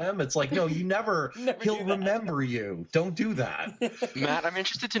contact with them. It's like, no, you never he'll do that. remember you. Don't do that. Matt, I'm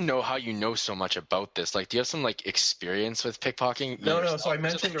interested to know how you know so much about this. Like, do you have some experience with pickpocketing? No. So I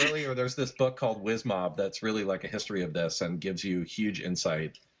mentioned earlier, there's this book called Whizmob that's really like a history of this and gives you huge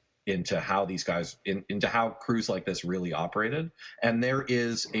insight into how these guys, into how crews like this really operated. And there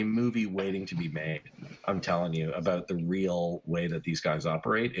is a movie waiting to be made, I'm telling you, about the real way that these guys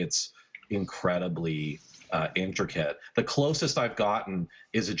operate. It's incredibly intricate. The closest I've gotten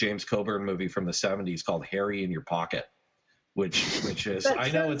is a James Coburn movie from the 70s called Harry in Your Pocket, which is,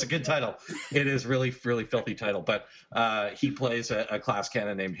 I know it's a good title. It is really, really filthy title, but he plays a class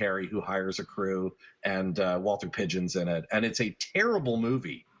cannon named Harry who hires a crew, and Walter Pidgeon's in it. And it's a terrible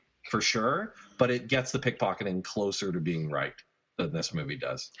movie for sure, but it gets the pickpocketing closer to being right than this movie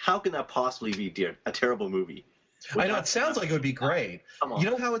does. How can that possibly be a terrible movie? I know it sounds like it would be great. Come on. You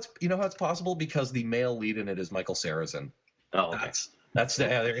know how it's possible, because the male lead in it is Michael Sarrazin. Oh, okay. That's the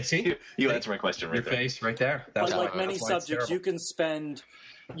there. See, you answer my question right your there. face right there. But That's like why- many that's why it's subjects, terrible.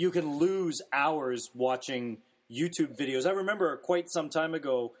 you can lose hours watching YouTube videos. I remember quite some time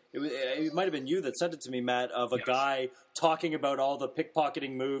ago, it might have been you that sent it to me, Matt, of a guy talking about all the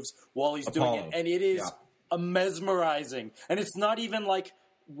pickpocketing moves while he's doing it, and it is mesmerizing. And it's not even like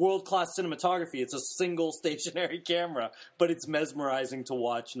world-class cinematography. It's a single stationary camera, but it's mesmerizing to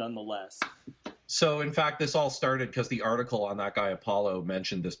watch nonetheless. So, in fact, this all started because the article on that guy Apollo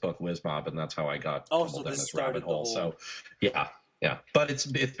mentioned this book Whiz Mob, and that's how I got so down this this started rabbit the hole. whole- So, yeah, but it's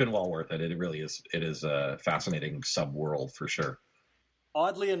been well worth it. It really is. It is a fascinating sub-world for sure.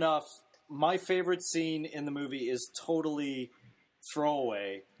 Oddly enough, my favorite scene in the movie is totally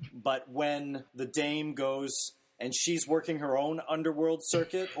throwaway, but when the dame goes and she's working her own underworld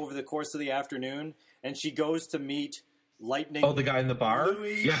circuit over the course of the afternoon, and she goes to meet Lightning. Oh, the guy in the bar?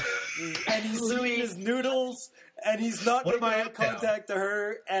 Louis, Yeah. and he's eating his noodles, and he's not What am making I eye up now? contact to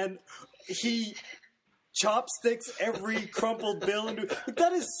her, and he chopsticks every crumpled bill.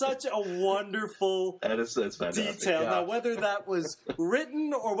 That is such a wonderful That's fantastic. detail. Yeah. Now, whether that was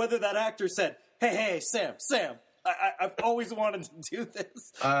written or whether that actor said, hey, Sam, I've always wanted to do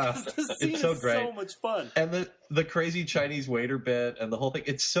this. 'Cause the scene it's so is great. so much fun. And the crazy Chinese waiter bit and the whole thing,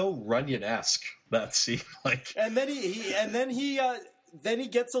 it's so Runyon-esque, that scene. Like, And then he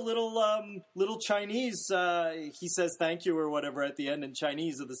gets a little Chinese. He says thank you or whatever at the end in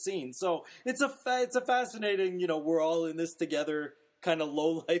Chinese of the scene. So it's a fascinating. We're all in this together kind of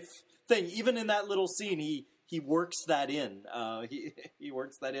low life thing. Even in that little scene, he works that in. He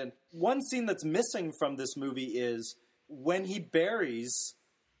works that in. One scene that's missing from this movie is when he buries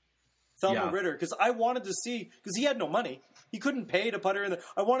Thelma Ritter, because I wanted to see, because he had no money, he couldn't pay to put her in there.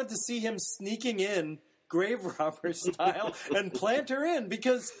 I wanted to see him sneaking in grave robber style and plant her in,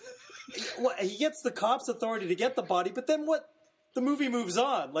 because he gets the cops' authority to get the body, but then the movie moves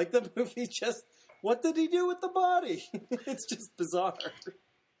on. Like, the movie just, what did he do with the body? It's just bizarre.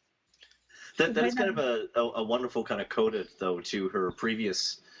 That is kind of a wonderful kind of coded, though, to her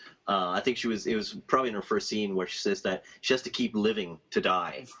previous. I think it was probably in her first scene where she says that she has to keep living to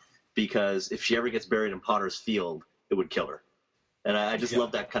die, because if she ever gets buried in Potter's Field, it would kill her. And I just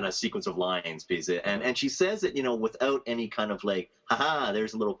love that kind of sequence of lines, because and she says it, without any kind of like, haha,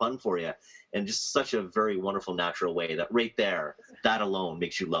 there's a little pun for you, and just such a very wonderful, natural way that right there, that alone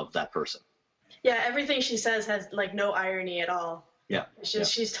makes you love that person. Yeah, everything she says has like no irony at all. Yeah, It's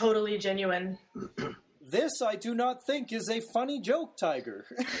just she's totally genuine. This, I do not think, is a funny joke, Tiger.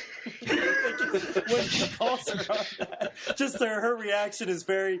 When she calls her on that, just her reaction is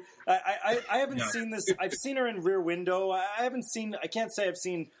very. I haven't seen this. I've seen her in Rear Window. I can't say I've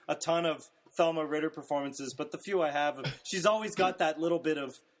seen a ton of Thelma Ritter performances, but the few I have, she's always got that little bit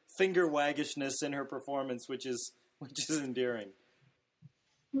of finger waggishness in her performance, which is endearing.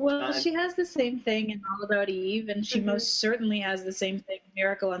 Well, she has the same thing in All About Eve, and she most certainly has the same thing in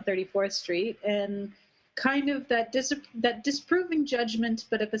Miracle on 34th Street, and kind of that disproving judgment,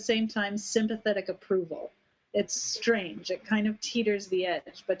 but at the same time sympathetic approval. It's strange. It kind of teeters the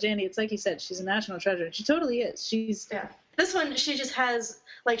edge. But Jandy, it's like you said, she's a national treasure. She totally is. This one, she just has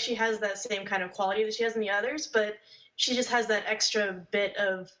that same kind of quality that she has in the others, but she just has that extra bit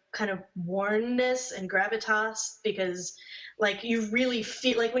of kind of wornness and gravitas, because like you really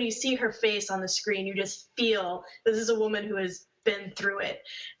feel like when you see her face on the screen, you just feel this is a woman who has been through it,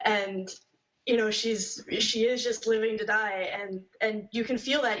 and she is just living to die, and you can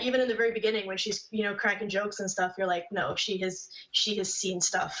feel that even in the very beginning when she's cracking jokes and stuff. You're like, no, she has seen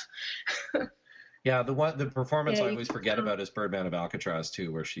stuff. Yeah, the performance I always forget about is Birdman of Alcatraz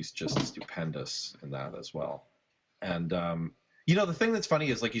too, where she's just stupendous in that as well. And the thing that's funny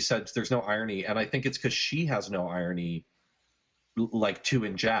is, like you said, there's no irony, and I think it's because she has no irony, like, to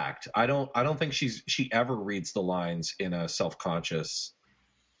inject. I don't think she ever reads the lines in a self-conscious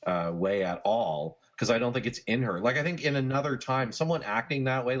way at all, because I don't think it's in her. Like, I think in another time, someone acting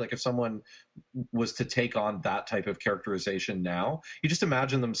that way, like if someone was to take on that type of characterization now, you just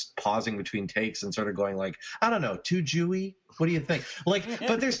imagine them pausing between takes and sort of going like, I don't know, too Jewy? What do you think? Like,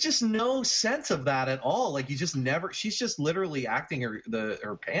 but there's just no sense of that at all. Like, she's just literally acting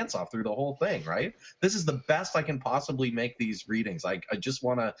her pants off through the whole thing, right? This is the best I can possibly make these readings. I just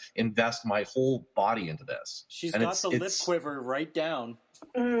want to invest my whole body into this. She's got the lip quiver right down.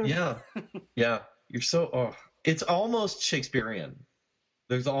 Yeah. You're so. It's almost Shakespearean.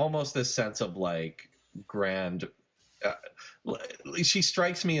 There's almost this sense of like grand. She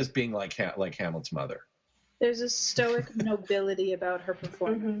strikes me as being like Hamlet's mother, There's a stoic nobility about her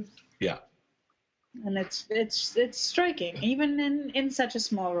performance. Yeah. And it's striking, even in such a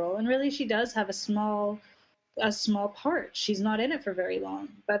small role. And really, she does have a small part. She's not in it for very long,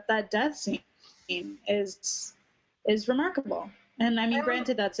 but that death scene is remarkable. And I mean,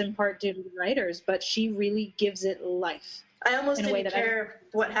 granted, that's in part due to the writers, but she really gives it life. I almost didn't care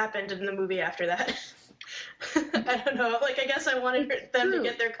what happened in the movie after that. I don't know. Like, I guess I wanted them to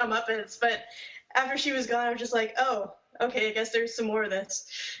get their comeuppance, but after she was gone, I was just like, oh, okay, I guess there's some more of this.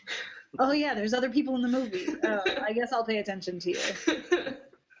 Oh, yeah, there's other people in the movie. I guess I'll pay attention to you. I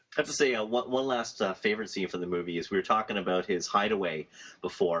have to say, one last favorite scene from the movie is we were talking about his hideaway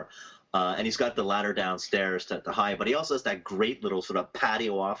before, and he's got the ladder downstairs to hide, but he also has that great little sort of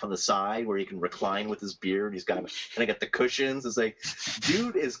patio off on the side where he can recline with his beer, and he's got the cushions. It's like,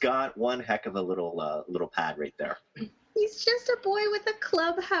 dude has got one heck of a little pad right there. He's just a boy with a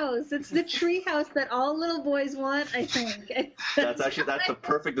clubhouse. It's the tree house that all little boys want, I think. That's a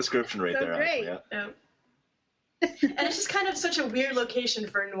perfect description right there. Great. Actually, yeah. And it's just kind of such a weird location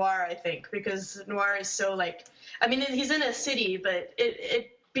for noir, I think, because noir is so like, I mean, he's in a city, but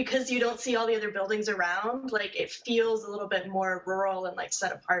it because you don't see all the other buildings around, like it feels a little bit more rural and like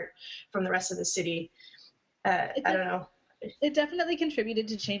set apart from the rest of the city. I don't know. It definitely contributed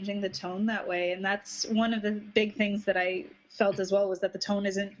to changing the tone that way, and that's one of the big things that I felt as well, was that the tone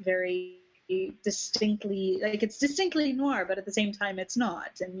isn't very distinctly, like, it's distinctly noir, but at the same time it's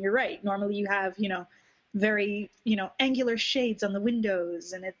not. And you're right, normally you have, very, angular shades on the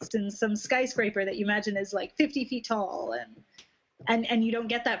windows, and it's in some skyscraper that you imagine is like 50 feet tall, and you don't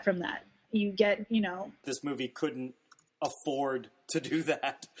get that from that. You get, This movie couldn't afford to do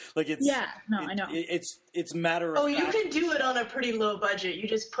that. Like, it's I know. It's matter of fact. You can do it on a pretty low budget. You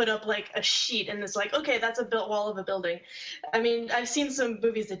just put up like a sheet and it's like, okay, that's a built wall of a building. I mean, I've seen some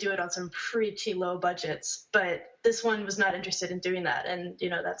movies that do it on some pretty low budgets, but this one was not interested in doing that, and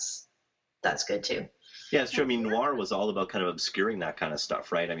that's good too. Yeah, it's true. I mean, noir was all about kind of obscuring that kind of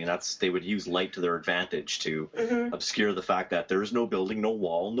stuff, right? I mean, they would use light to their advantage to obscure the fact that there's no building, no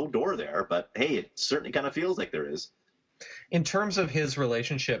wall, no door there, but hey, it certainly kind of feels like there is. In terms of his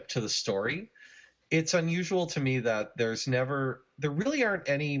relationship to the story, it's unusual to me that there really aren't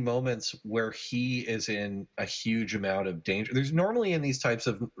any moments where he is in a huge amount of danger. There's normally in these types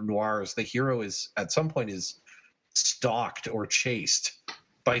of noirs, the hero is at some point is stalked or chased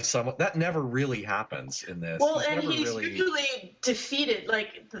by someone. That never really happens in this. Well, he's usually defeated.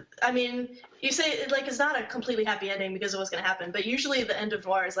 Like, I mean, you say like it's not a completely happy ending because of what's going to happen, but usually the end of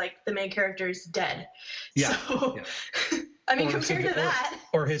noir is like the main character is dead. Yeah. So, yeah. I mean, compared to that,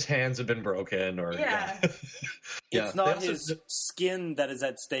 or his hands have been broken, or It's not his skin that is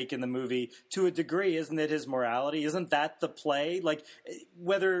at stake in the movie. To a degree, isn't it his morality? Isn't that the play? Like,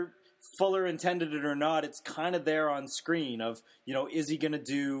 whether Fuller intended it or not, it's kind of there on screen of, is he going to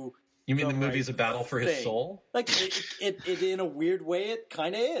do... You mean the movie's a battle for his soul? Like, it in a weird way, it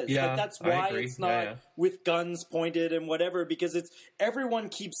kind of is. Yeah, like, that's why it's not with guns pointed and whatever, because everyone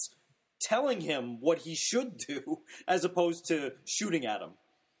keeps telling him what he should do as opposed to shooting at him.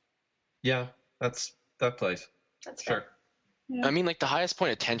 Yeah, that place. That's sure. Yeah. I mean, like, the highest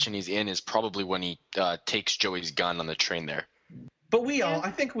point of tension he's in is probably when he takes Joey's gun on the train there. But I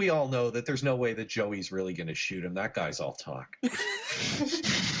think we all know that there's no way that Joey's really going to shoot him. That guy's all talk.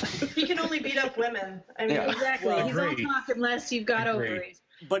 He can only beat up women. I mean, exactly. Well, he's all talk unless you've got ovaries.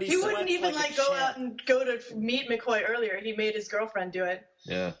 But he wouldn't even go out and go to meet McCoy earlier. He made his girlfriend do it.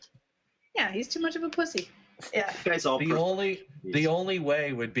 Yeah. Yeah, he's too much of a pussy. Yeah. Guys, the only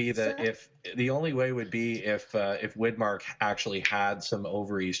way would be that if Widmark actually had some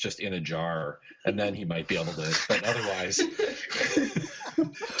ovaries just in a jar, and then he might be able to. But otherwise,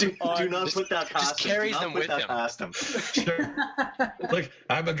 do not put that past him. Just carries them with him. Sure. Look,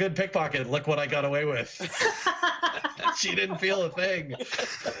 I'm a good pickpocket. Look what I got away with. She didn't feel a thing.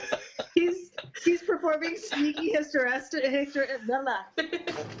 He's performing sneaky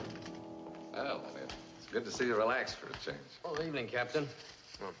Well, it's good to see you relaxed for a change. Oh, evening, Captain.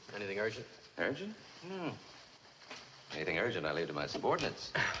 Well, anything urgent? Urgent? Anything urgent, I leave to my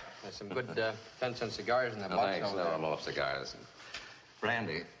subordinates. There's some good fence and cigars in that No, box thanks. over No, there. I'm off cigars. And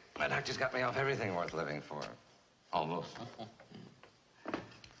brandy. My doctor's got me off everything worth living for. Almost.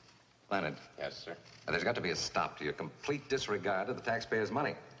 Leonard. Yes, sir. There's got to be a stop to your complete disregard of the taxpayers'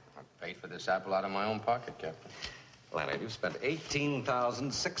 money. I paid for this apple out of my own pocket, Captain. Leonard, you've spent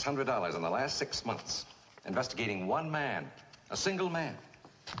 $18,600 in the last 6 months investigating one man, a single man.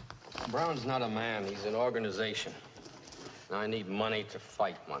 Brown's not a man. He's an organization. I need money to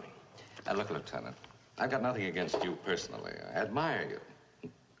fight money. Look, Lieutenant, I've got nothing against you personally. I admire you.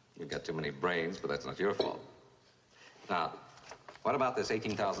 You've got too many brains, but that's not your fault. Now, what about this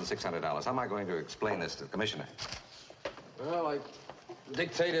 $18,600? How am I going to explain this to the commissioner? Well, I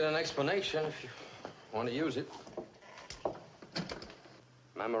dictated an explanation if you want to use it.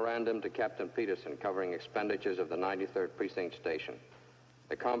 Memorandum to Captain Peterson covering expenditures of the 93rd Precinct Station.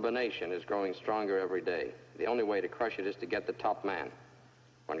 The combination is growing stronger every day. The only way to crush it is to get the top man.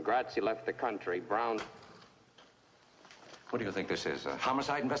 When Grazzi left the country, Brown... What do you think this is, a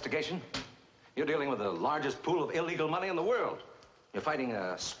homicide investigation? You're dealing with the largest pool of illegal money in the world. You're fighting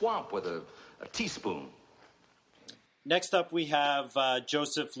a swamp with a teaspoon. Next up, we have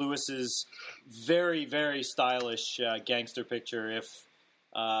Joseph Lewis's very, very stylish gangster picture. If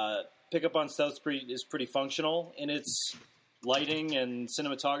Pickup on South Street is pretty functional in its lighting and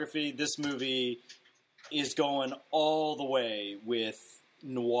cinematography, this movie is going all the way with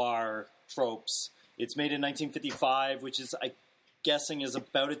noir tropes. It's made in 1955, which is, I'm guessing, is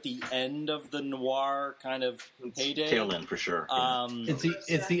about at the end of the noir kind of heyday. Tail end for sure.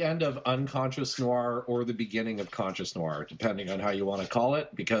 It's the end of unconscious noir or the beginning of conscious noir, depending on how you want to call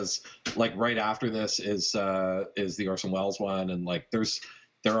it. Because like right after this is the Orson Welles one, and like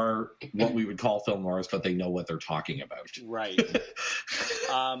there are what we would call film noirs, but they know what they're talking about. Right.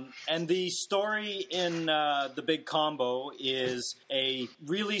 And the story in The Big Combo is a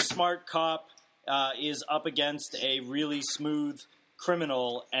really smart cop is up against a really smooth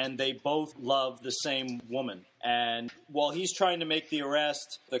criminal, and they both love the same woman. And while he's trying to make the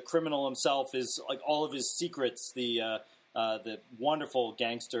arrest, the criminal himself is, like, all of his secrets, the wonderful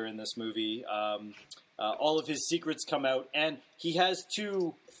gangster in this movie, all of his secrets come out, and he has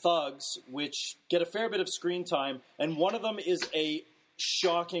two thugs which get a fair bit of screen time, and one of them is a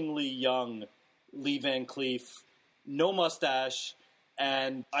shockingly young Lee Van Cleef, no mustache,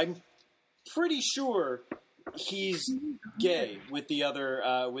 and I'm pretty sure he's gay with the other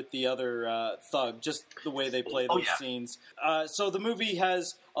thug, just the way they play those scenes. So the movie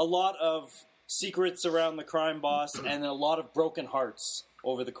has a lot of secrets around the crime boss and a lot of broken hearts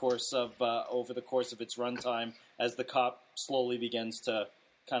over the course of its runtime, as the cop slowly begins to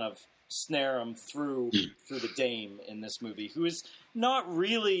kind of snare him through the dame in this movie, who is not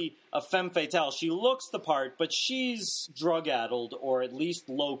really a femme fatale. She looks the part, but she's drug-addled, or at least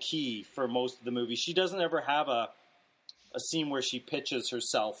low-key for most of the movie. She doesn't ever have a scene where she pitches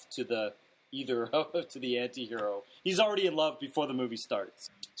herself to the anti-hero. He's already in love before the movie starts.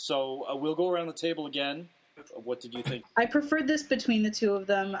 So we'll go around the table again. What did you think? I preferred this between the two of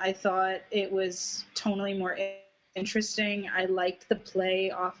them. I thought it was tonally more interesting. I liked the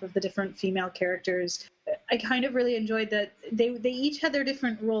play off of the different female characters. I kind of really enjoyed that they each had their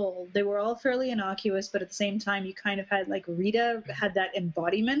different role. They were all fairly innocuous, but at the same time, you kind of had, like, Rita had that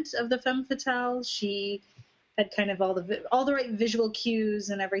embodiment of the femme fatale. She had kind of all the right visual cues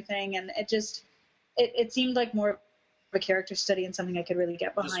and everything, and it seemed like more of a character study and something I could really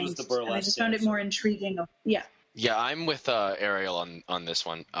get behind. This was the burlesque, and I just found it more intriguing. Yeah. Yeah, I'm with Ariel on this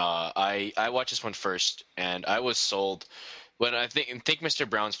one. I watched this one first, and I was sold. When I think Mr.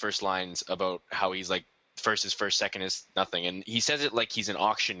 Brown's first lines about how he's like, first is first, second is nothing, and he says it like he's an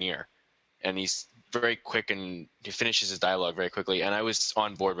auctioneer, and he's very quick, and he finishes his dialogue very quickly, and I was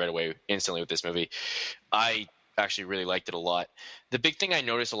on board right away, instantly, with this movie. I actually really liked it a lot. The big thing I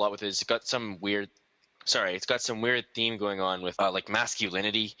noticed a lot with it is it's got some weird theme going on with like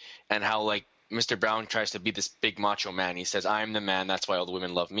masculinity, and how like Mr. Brown tries to be this big macho man. He says, "I'm the man. That's why all the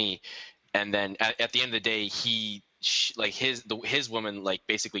women love me." And then at the end of the day, his woman like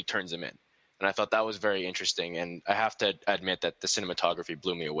basically turns him in. And I thought that was very interesting. And I have to admit that the cinematography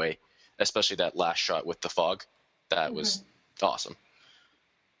blew me away, especially that last shot with the fog. That was awesome.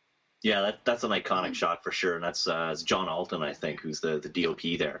 Yeah, that's an iconic shot for sure, and that's John Alton, I think, who's the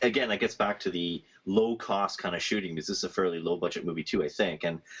DOP there. Again, that gets back to the low-cost kind of shooting, because this is a fairly low-budget movie too, I think.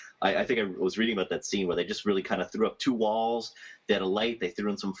 And I think I was reading about that scene where they just really kind of threw up two walls, they had a light, they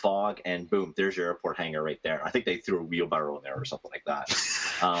threw in some fog, and boom, there's your airport hangar right there. I think they threw a wheelbarrow in there or something like that.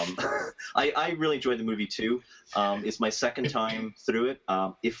 I really enjoyed the movie too. It's my second time through it.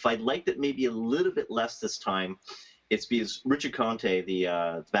 If I liked it maybe a little bit less this time, it's because Richard Conte,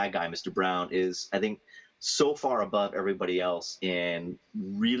 the bad guy, Mr. Brown, is, I think, so far above everybody else in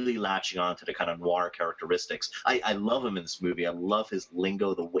really latching on to the kind of noir characteristics. I love him in this movie. I love his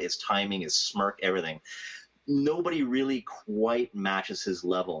lingo, his timing, his smirk, everything. Nobody really quite matches his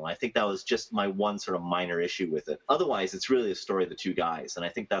level. And I think that was just my one sort of minor issue with it. Otherwise, it's really a story of the two guys. And I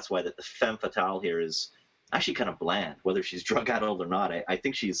think that's why the femme fatale here is actually kind of bland, whether she's drug-addled or not. I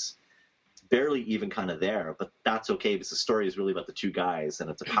think she's barely even kind of there, but that's okay because the story is really about the two guys and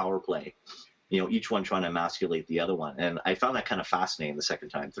it's a power play. each one trying to emasculate the other one. And I found that kind of fascinating the second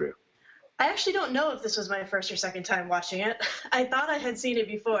time through. I actually don't know if this was my first or second time watching it. I thought I had seen it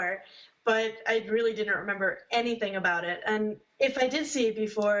before, but I really didn't remember anything about it. And if I did see it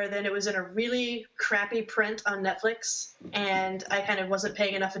before, then it was in a really crappy print on Netflix, and I kind of wasn't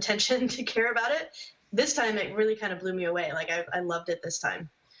paying enough attention to care about it. This time, it really kind of blew me away. Like, I loved it this time.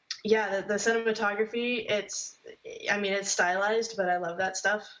 Yeah, the cinematography, it's stylized, but I love that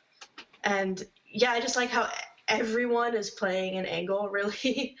stuff. And yeah, I just like how everyone is playing an angle,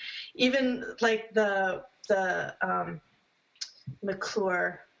 really. Even like the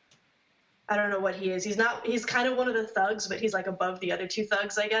McClure, I don't know what he is. He's kind of one of the thugs, but he's like above the other two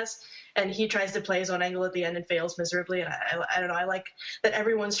thugs, I guess. And he tries to play his own angle at the end and fails miserably. And I don't know. I like that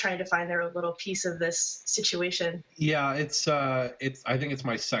everyone's trying to find their own little piece of this situation. Yeah, I think it's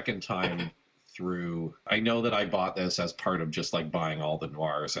my second time through. I know that I bought this as part of just like buying all the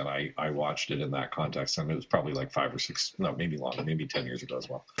noirs, and I watched it in that context, and it was probably like 5 or 6, no, maybe longer, maybe 10 years ago as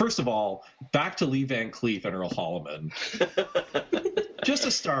well. First of all, back to Lee Van Cleef and Earl Holliman. Just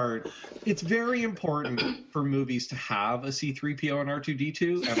to start, it's very important for movies to have a C-3PO and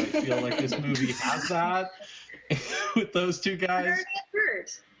R2-D2, and I feel like this movie has that with those two guys.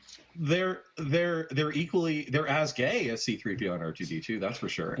 They're as gay as C-3PO and R2-D2, that's for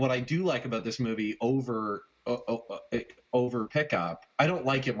sure. What I do like about this movie over Pickup, I don't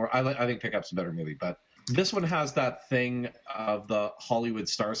like it more. I think Pickup's a better movie, but this one has that thing of the Hollywood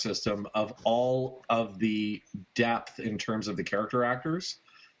star system of all of the depth in terms of the character actors,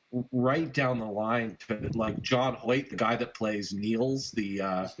 right down the line to like John Hoyt, the guy that plays Niels, the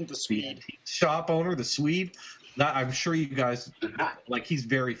Swede shop owner, the Swede. That I'm sure you guys like. He's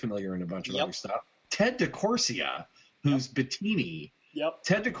very familiar in a bunch of other stuff. Ted DeCorsia, who's Bettini. Yep.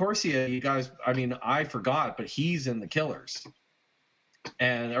 Ted DeCorsia, you guys. I mean, I forgot, but he's in The Killers,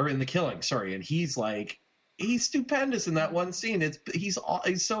 or in The Killing. Sorry, and he's stupendous in that one scene. He's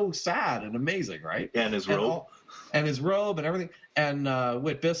so sad and amazing, right? Yeah, and his robe. And his robe and everything. And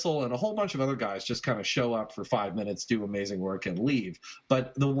Whit Bissell and a whole bunch of other guys just kind of show up for 5 minutes, do amazing work, and leave.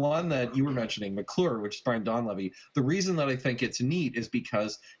 But the one that you were mentioning, McClure, which is Brian Donlevy, the reason that I think it's neat is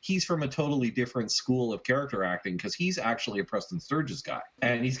because he's from a totally different school of character acting, because he's actually a Preston Sturges guy.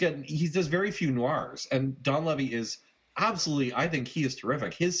 And he does very few noirs. And Donlevy is absolutely, I think he is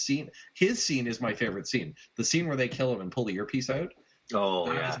terrific. His scene is my favorite scene. The scene where they kill him and pull the earpiece out.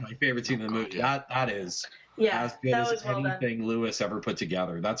 Oh, that is my favorite scene in the movie. Yeah. That is as good that as was well anything done. Lewis ever put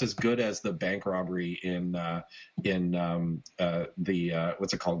together. That's as good as the bank robbery in what's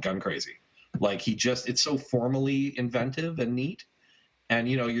it called, Gun Crazy. Like it's so formally inventive and neat. And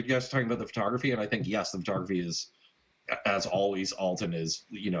you guys are talking about the photography, and I think yes, the photography is, as always, Alton is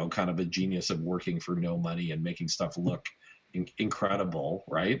kind of a genius of working for no money and making stuff look incredible,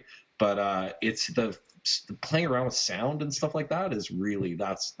 right? But it's the playing around with sound and stuff like that is really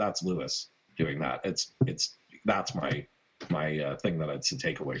that's Lewis doing that. That's my thing that it's a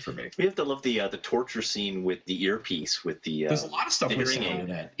takeaway for me. We have to love the torture scene with the earpiece, with the there's a lot of stuff with sound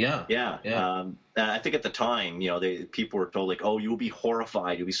in it. Yeah. I think at the time, people were told like, oh, you'll be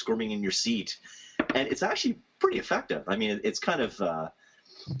horrified, you'll be squirming in your seat, and it's actually pretty effective. I mean, it's kind of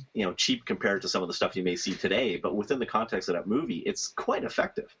cheap compared to some of the stuff you may see today, but within the context of that movie, it's quite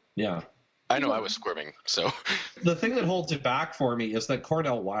effective. Yeah. I know I was squirming, so. The thing that holds it back for me is that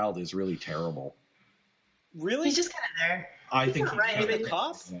Cornell Wilde is really terrible. Really? He's just kind of there. I think he's right. The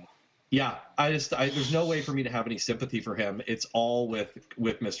cop? Yeah, there's no way for me to have any sympathy for him. It's all with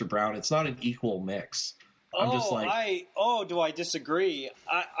Mr. Brown. It's not an equal mix. I'm just like, do I disagree?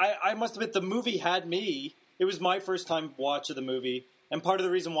 I must admit the movie had me. It was my first time watch of the movie, and part of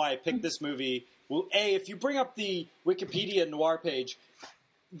the reason why I picked this movie. Well, if you bring up the Wikipedia noir page,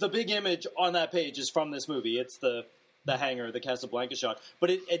 the big image on that page is from this movie. It's the hangar, the Casablanca shot. But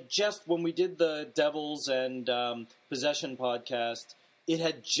it just, when we did the Devils and Possession podcast, it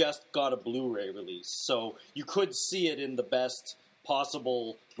had just got a Blu-ray release. So you could see it in the best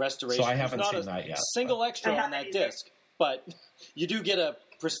possible restoration. So I haven't seen that yet. Single extra on that disc. But you do get a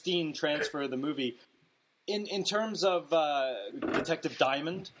pristine transfer of the movie. In terms of Detective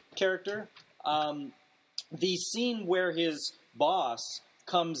Diamond character, the scene where his boss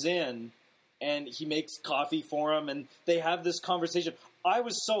comes in and he makes coffee for him and they have this conversation. I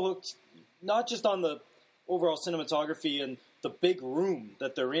was so hooked, not just on the overall cinematography and the big room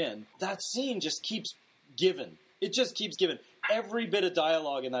that they're in. That scene just keeps giving. It just keeps giving. Every bit of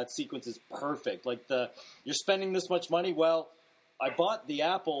dialogue in that sequence is perfect. Like you're spending this much money. Well, I bought the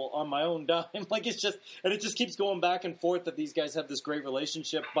Apple on my own dime. Like it just keeps going back and forth that these guys have this great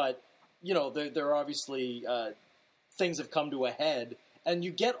relationship. But there are obviously things have come to a head. and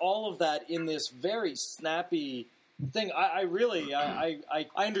you get all of that in this very snappy thing. I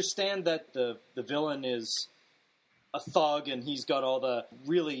understand that the villain is a thug and he's got all the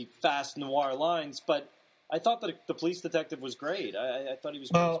really fast noir lines, but I thought that the police detective was great. I thought he was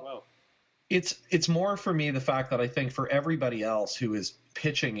great as well. It's more for me the fact that I think for everybody else who is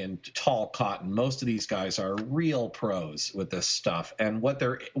pitching in tall cotton, most of these guys are real pros with this stuff, and what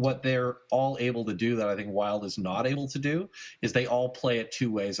they're all able to do that I think Wilde is not able to do is they all play it two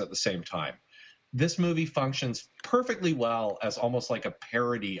ways at the same time. This movie functions perfectly well as almost like a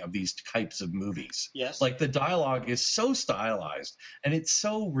parody of these types of movies. Yes. Like the dialogue is so stylized and it's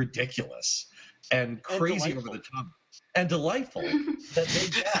so ridiculous and crazy over the top. And delightful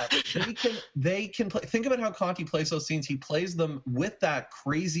that they can play. Think about how Conti plays those scenes. He plays them with that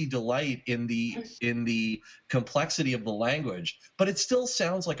crazy delight in the complexity of the language, but it still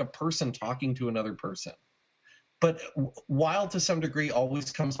sounds like a person talking to another person. But Wilde, to some degree,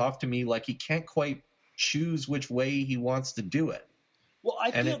 always comes off to me like he can't quite choose which way he wants to do it. Well,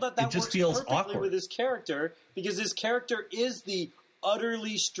 I feel that just works feels perfectly awkward with his character, because his character is the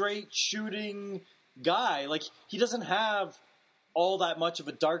utterly straight shooting guy. Like, he doesn't have all that much of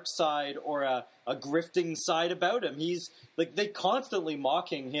a dark side or a grifting side about him. He's like, they constantly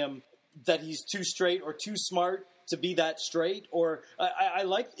mocking him that he's too straight or too smart to be that straight. Or I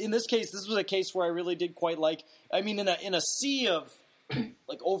like, in this case, this was a case where I really did quite like, I mean, in a sea of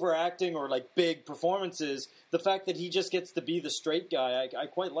like overacting or like big performances, the fact that he just gets to be the straight guy, I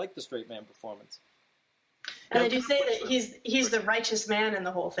quite like the straight man performance. And they do say that he's the righteous man in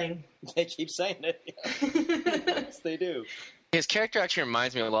the whole thing. They keep saying it. Yes, they do. His character actually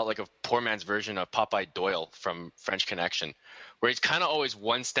reminds me a lot like a poor man's version of Popeye Doyle from French Connection, where he's kind of always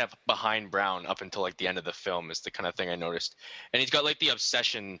one step behind Brown up until like the end of the film is the kind of thing I noticed. And he's got like the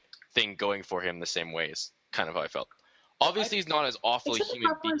obsession thing going for him the same way is kind of how I felt. Obviously, he's not as awfully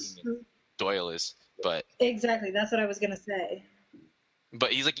human being as Doyle is, but... Exactly, that's what I was going to say.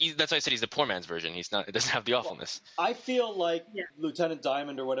 But that's why I said he's the poor man's version. It doesn't have the awfulness. Well, I feel like Lieutenant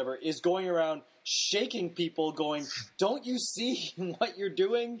Diamond or whatever is going around shaking people going, don't you see what you're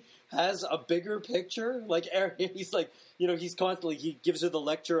doing has a bigger picture? Like, he's like, he's constantly, he gives her the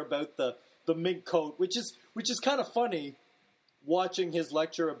lecture about the mink coat, which is kind of funny watching his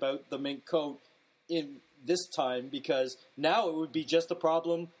lecture about the mink coat in this time, because now it would be just a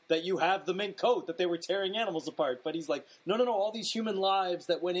problem that you have the mink coat, that they were tearing animals apart. But he's like, no, all these human lives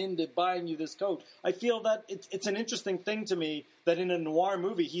that went into buying you this coat. I feel that it's an interesting thing to me that in a noir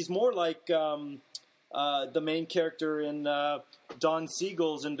movie, he's more like the main character in Don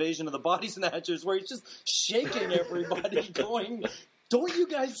Siegel's Invasion of the Body Snatchers, where he's just shaking everybody going, don't you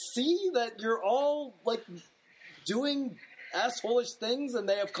guys see that you're all like doing assholish things and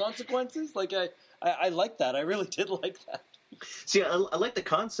they have consequences? Like, I like that. I really did like that. See, I like the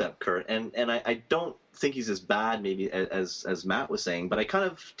concept, Kurt, and I don't think he's as bad maybe as Matt was saying, but I kind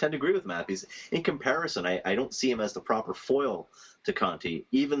of tend to agree with Matt. Because in comparison, I don't see him as the proper foil to Conti,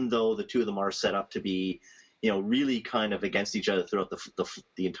 even though the two of them are set up to be, really kind of against each other throughout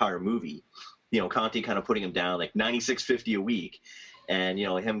the entire movie. Conti kind of putting him down like $96.50 a week, and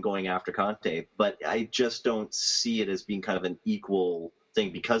him going after Conti. But I just don't see it as being kind of an equal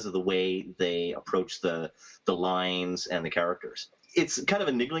thing because of the way they approach the lines and the characters. It's kind of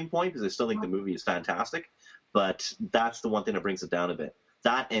a niggling point because I still think the movie is fantastic, but that's the one thing that brings it down a bit.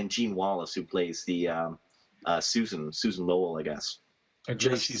 That and Gene Wallace, who plays the Susan Lowell, I guess.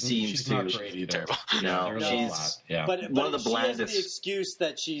 Just she's not great either. No, she's but one of the blandest. She has the excuse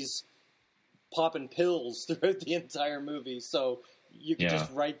that she's popping pills throughout the entire movie, so you can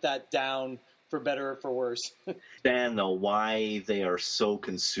just write that down for better or for worse. Understand, though, why they are so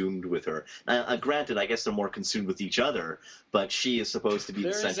consumed with her. Granted, I guess they're more consumed with each other, but she is supposed to be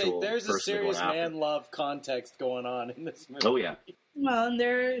the central person. There's a serious man-love context going on in this movie. Oh, yeah. Well,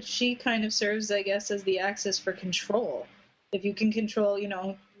 and she kind of serves, I guess, as the axis for control. If you can control,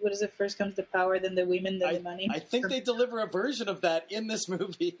 what is it? First comes the power, then the women, then the money. I think they deliver a version of that in this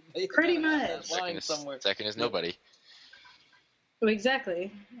movie. Pretty much. Second is nobody.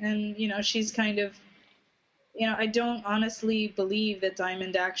 Exactly. And, she's kind of, I don't honestly believe that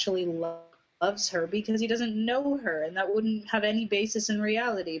Diamond actually loves her because he doesn't know her, and that wouldn't have any basis in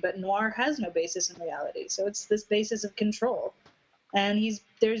reality. But noir has no basis in reality. So it's this basis of control. And you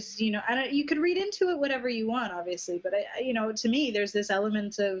could read into it whatever you want, obviously. But, to me, there's this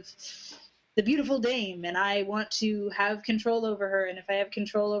element of the beautiful dame, and I want to have control over her. And if I have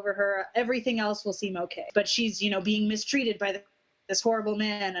control over her, everything else will seem okay. But she's, being mistreated by this horrible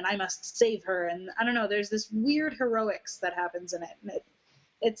man, and I must save her. And I don't know, there's this weird heroics that happens in it. And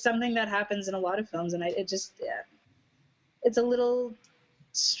it's something that happens in a lot of films, and it's a little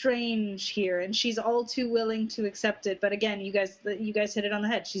strange here, and she's all too willing to accept it. But again, you guys hit it on the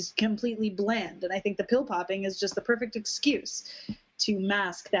head. She's completely bland, and I think the pill popping is just the perfect excuse to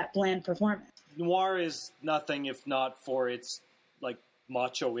mask that bland performance. Noir is nothing if not for its like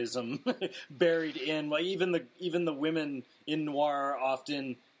machoism buried in. Like even the women in Noir are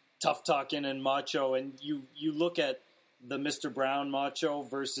often tough talking and macho, and you look at the Mr. Brown macho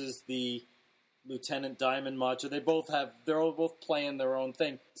versus the Lieutenant Diamond macho. They're both playing their own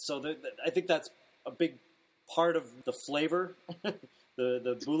thing. So I think that's a big part of the flavor,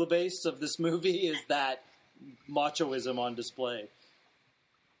 the bouillabaisse of this movie is that machoism on display.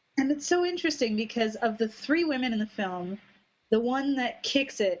 And it's so interesting because of the three women in the film, the one that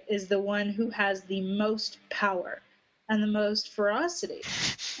kicks it is the one who has the most power and the most ferocity.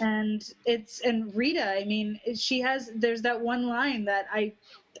 And Rita, I mean, there's that one line that I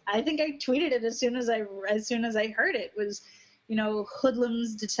think I tweeted it as soon as I heard it was,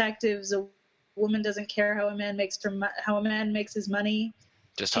 hoodlums, detectives, a woman doesn't care how a man makes his money.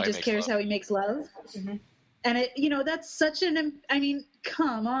 She just cares how he makes love. Mm-hmm. And that's such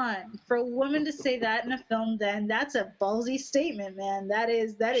come on, for a woman to say that in a film, then that's a ballsy statement, man. That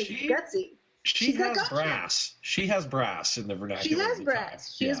is gutsy. She has brass. She has brass in the vernacular. She has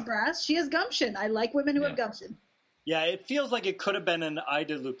brass. She has brass. She has gumption. I like women who have gumption. Yeah, it feels like it could have been an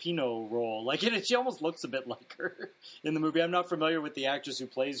Ida Lupino role. Like she almost looks a bit like her in the movie. I'm not familiar with the actress who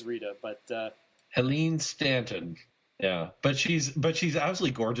plays Rita, but Helene Stanton. Yeah, but she's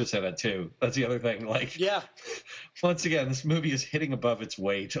absolutely gorgeous in it too. That's the other thing. Like, yeah, once again, this movie is hitting above its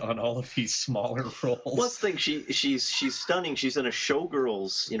weight on all of these smaller roles. One thing, she's stunning. She's in a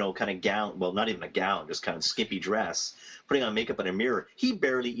showgirl's kind of gown. Well, not even a gown, just kind of skimpy dress, putting on makeup in a mirror. He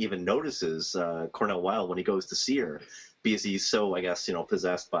barely even notices Cornel Wilde when he goes to see her, because he's so, I guess,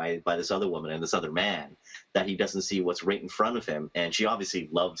 possessed by this other woman and this other man that he doesn't see what's right in front of him. And she obviously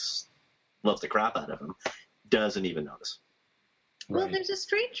loves the crap out of him. Doesn't even notice. Well, there's a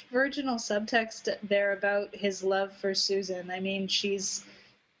strange virginal subtext there about his love for Susan. I mean, she's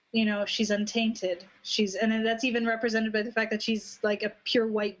untainted. And that's even represented by the fact that she's like a pure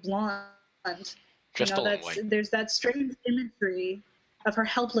white blonde. White. There's that strange imagery of her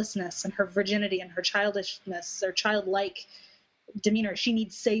helplessness and her virginity and her childishness or childlike demeanor. She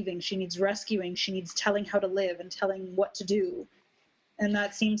needs saving. She needs rescuing. She needs telling how to live and telling what to do. And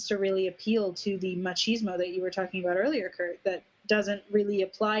that seems to really appeal to the machismo that you were talking about earlier, Kurt, that doesn't really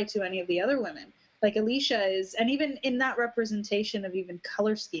apply to any of the other women. Like Alicia is, and even in that representation of even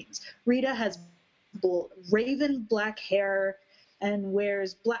color schemes, Rita has raven black hair and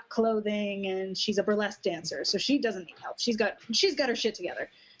wears black clothing, and she's a burlesque dancer, so she doesn't need help. She's got her shit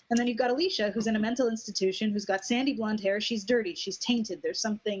together. And then you've got Alicia, who's in a mental institution, who's got sandy blonde hair. She's dirty. She's tainted. There's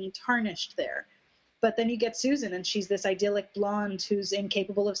something tarnished there. But then you get Susan, and she's this idyllic blonde who's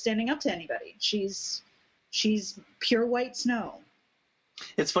incapable of standing up to anybody. She's pure white snow.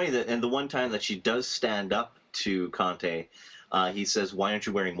 It's funny that, and the one time that she does stand up to Conte, he says, "Why aren't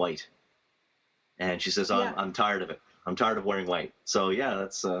you wearing white?" And she says, I'm tired of it. I'm tired of wearing white. So yeah,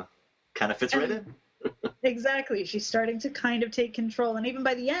 that's kind of fits right in. Exactly. She's starting to kind of take control. And even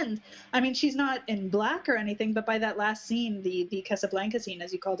by the end, I mean, she's not in black or anything, but by that last scene, the Casablanca scene,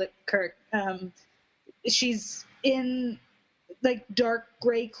 as you called it, Kurt, she's in like dark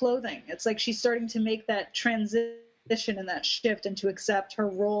gray clothing. It's like she's starting to make that transition and that shift and to accept her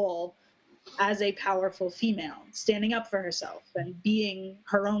role as a powerful female, standing up for herself and being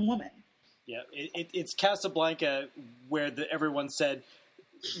her own woman. Yeah, it's Casablanca where everyone said,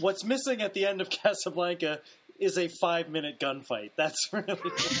 what's missing at the end of Casablanca is a 5-minute gunfight. That's really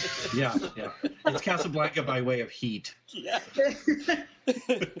yeah. It's Casablanca by way of Heat. Yeah.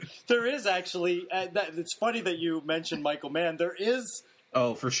 There is actually. It's funny that you mentioned Michael Mann. There is.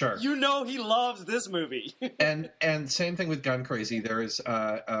 Oh, for sure. He loves this movie. and same thing with Gun Crazy. There is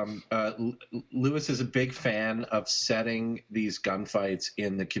Lewis is a big fan of setting these gunfights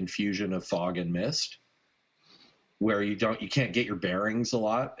in the confusion of fog and mist, where you can't get your bearings a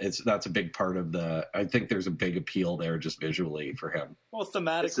lot. That's a big part of I think there's a big appeal there just visually for him. Well,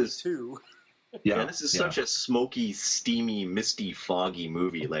 thematically too. Yeah, this is such a smoky, steamy, misty, foggy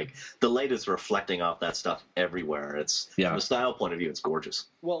movie. Like the light is reflecting off that stuff everywhere. It's from a style point of view, it's gorgeous.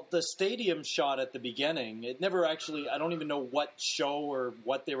 Well, the stadium shot at the beginning, it never actually. I don't even know what show or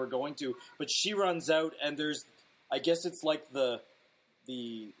what they were going to, but she runs out and there's, I guess it's like the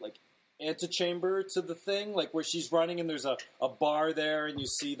antechamber to the thing, like where she's running and there's a bar there and you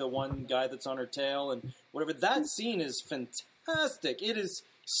see the one guy that's on her tail and whatever. That scene is fantastic. It is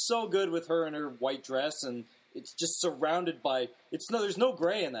so good with her in her white dress and it's just surrounded by there's no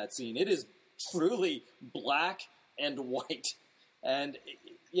gray in that scene. It is truly black and white. And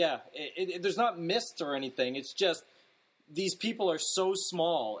there's not mist or anything. It's just these people are so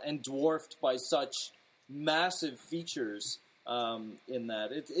small and dwarfed by such massive features in that.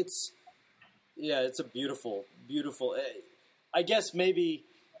 It's a beautiful. I guess maybe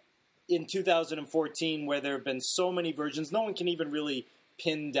in 2014, where there have been so many versions, no one can even really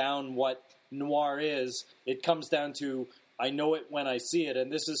pin down what noir is. It comes down to, I know it when I see it,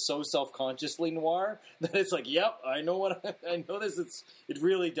 and this is so self-consciously noir that it's like, yep, I know this. It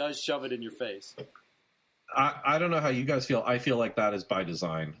really does shove it in your face. I don't know how you guys feel. I feel like that is by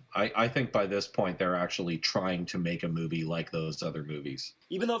design. I think by this point they're actually trying to make a movie like those other movies.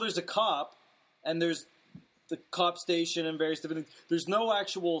 Even though there's a cop, and there's the cop station and various different things, there's no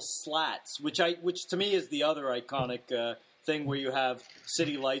actual slats, which to me is the other iconic thing, where you have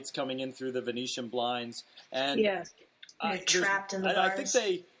city lights coming in through the Venetian blinds. And yes. You're trapped in the bars. I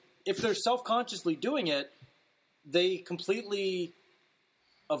think if they're self-consciously doing it, they completely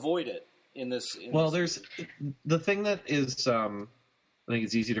avoid it in this. There's the thing that is, I think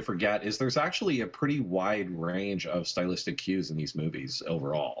it's easy to forget, is there's actually a pretty wide range of stylistic cues in these movies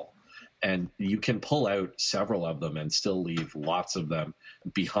overall. And you can pull out several of them and still leave lots of them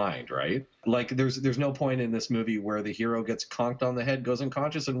behind, right? Like, there's no point in this movie where the hero gets conked on the head, goes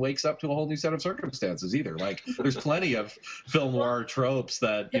unconscious, and wakes up to a whole new set of circumstances either. Like, there's plenty of film noir tropes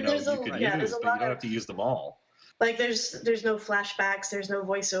that, you could use, but you don't have to use them all. Like, there's no flashbacks, there's no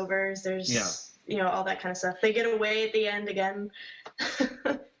voiceovers, there's, all that kind of stuff. They get away at the end again,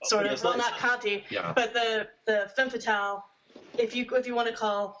 sort of. Well, not Conti, but the femme fatale, if you want to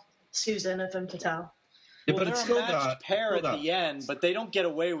call Susan a femme fatale. Yeah, but it's still a matched pair at the end, but they don't get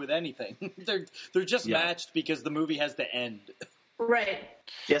away with anything. They're just matched because the movie has to end. Right.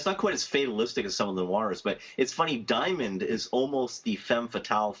 Yeah, it's not quite as fatalistic as some of the noirs, but it's funny. Diamond is almost the femme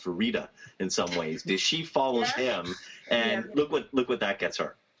fatale for Rita in some ways, because she follows him, and look what that gets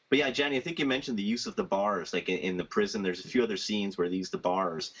her. But yeah, Jenny, I think you mentioned the use of the bars, like in the prison. There's a few other scenes where they use the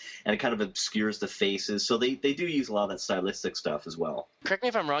bars, and it kind of obscures the faces. So they do use a lot of that stylistic stuff as well. Correct me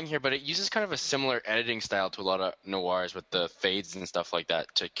if I'm wrong here, but it uses kind of a similar editing style to a lot of noirs with the fades and stuff like that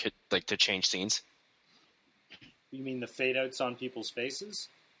to change scenes. You mean the fade outs on people's faces?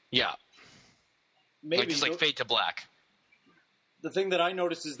 Yeah. Maybe like fade to black. The thing that I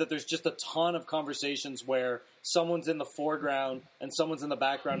noticed is that there's just a ton of conversations where someone's in the foreground and someone's in the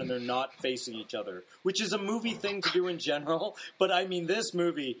background and they're not facing each other, which is a movie thing to do in general. But I mean, this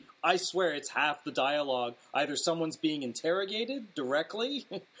movie, I swear it's half the dialogue. Either someone's being interrogated directly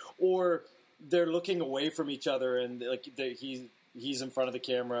or they're looking away from each other, and like he's in front of the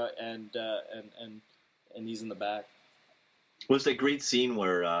camera and he's in the back. Well, it's that great scene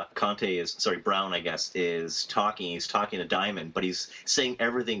where Brown, I guess, is talking. He's talking to Diamond, but he's saying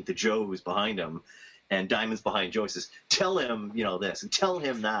everything to Joe, who's behind him. And Diamond's behind Joe. He says, tell him, this, and tell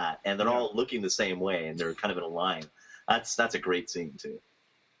him that. And they're all looking the same way, and they're kind of in a line. That's a great scene, too.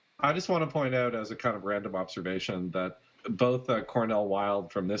 I just want to point out, as a kind of random observation, that both Cornel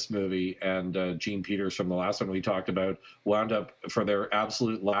Wilde from this movie and Gene Peters from the last one we talked about wound up for their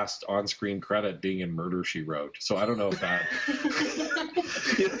absolute last on-screen credit being in Murder, She Wrote. So I don't know if that...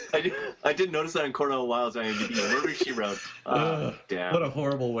 I did notice that in Cornel Wilde's IMDb. Murder, She Wrote. Damn. What a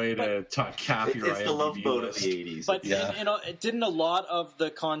horrible way to cap your IMDb. It's the Love Boat of the 80s. But didn't a lot of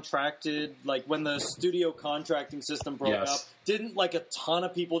the contracted, like when the studio contracting system broke up, didn't like a ton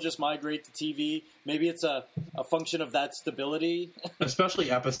of people just migrate to TV? Maybe it's a function of that stability.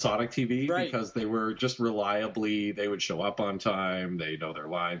 Especially episodic TV, because they were just reliably, they would show up on time, they know their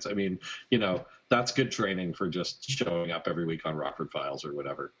lines. I mean, that's good training for just showing up every week on Rockford Files or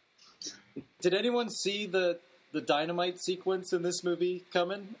whatever. Did anyone see the dynamite sequence in this movie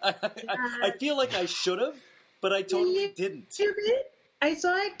coming? I feel like I should have, but I totally didn't. I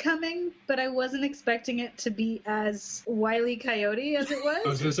saw it coming, but I wasn't expecting it to be as Wile E. Coyote as it was. I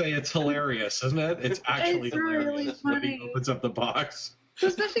was going to say, it's hilarious, isn't it? It's actually hilarious really when he opens up the box.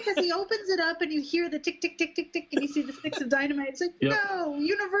 Especially because he opens it up and you hear the tick, tick, tick, tick, tick, and you see the sticks of dynamite. It's like, no,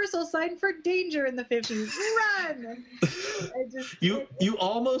 Universal signed for danger in the 50s. Run! You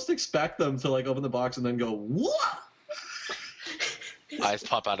almost expect them to like open the box and then go, what? Eyes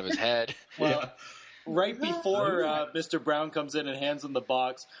pop out of his head. Well, right before Mr. Brown comes in and hands him the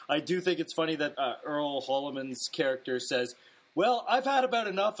box, I do think it's funny that Earl Holliman's character says, well, I've had about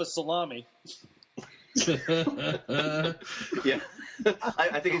enough of salami. Yeah.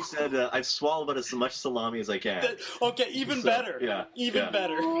 I think it said, I've swallowed about as much salami as I can. Okay, even better. Yeah. Even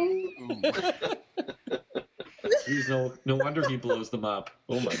better. Jeez, no wonder he blows them up.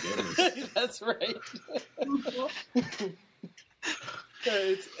 Oh, my goodness. That's right.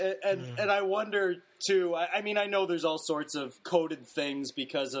 And I wonder too. I mean, I know there's all sorts of coded things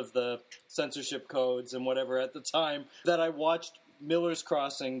because of the censorship codes and whatever at the time. That I watched Miller's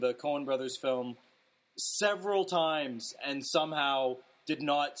Crossing, the Coen Brothers film, several times, and somehow did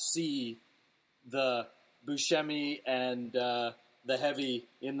not see the Buscemi and the Heavy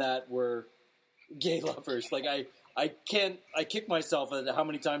in that were gay lovers. Like I kick myself at how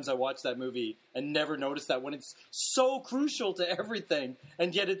many times I watched that movie and never noticed that when it's so crucial to everything,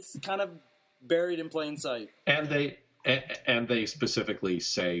 and yet it's kind of buried in plain sight. And they specifically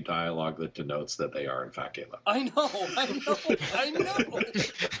say dialogue that denotes that they are in fact gay lovers. I know.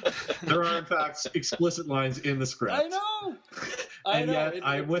 There are in fact explicit lines in the script. I know. Yet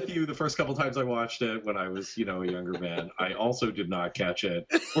I'm with you. The first couple times I watched it when I was, a younger man, I also did not catch it,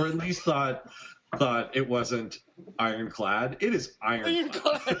 or at least thought it wasn't ironclad. It is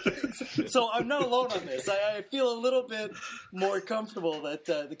ironclad. So I'm not alone on this. I feel a little bit more comfortable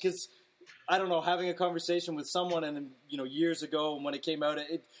that because I don't know, having a conversation with someone and years ago when it came out,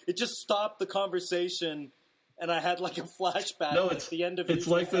 it just stopped the conversation, and I had like a flashback at the end of it's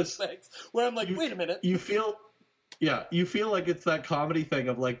like this where I'm like, wait a minute. You feel like it's that comedy thing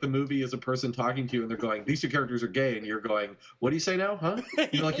of like the movie is a person talking to you and they're going, these two characters are gay, and you're going, what do you say now, huh?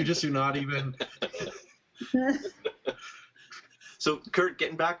 You just do not even. So, Kurt,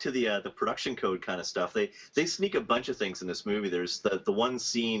 getting back to the production code kind of stuff, they sneak a bunch of things in this movie. There's the one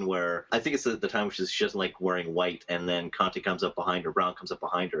scene where I think it's the time she doesn't like wearing white, and then Conte comes up behind her, Brown comes up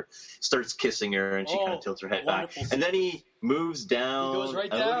behind her, starts kissing her, and she kind of tilts her head back, and then he moves down, he goes right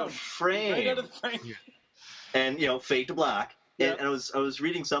down, frame, right out of the frame. And fade to black. Yep. And I was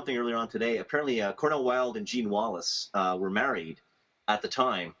reading something earlier on today. Apparently, Cornel Wilde and Gene Wallace were married at the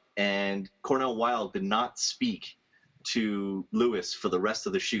time, and Cornel Wilde did not speak to Lewis for the rest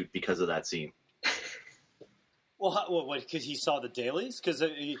of the shoot because of that scene. Well, because he saw the dailies? Because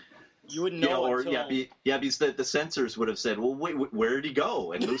you wouldn't know because the censors would have said, well, wait, where did he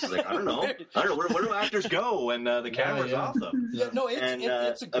go? And Lewis is like, I don't know. Where do actors go when the camera's off them? No,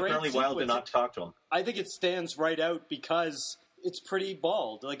 it's a great apparently sequence. Wilde did not talk to him. I think it stands right out because it's pretty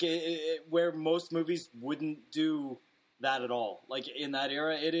bald. Like, where most movies wouldn't do that at all. Like, in that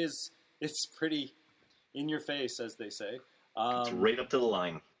era, it's pretty in your face, as they say. It's right up to the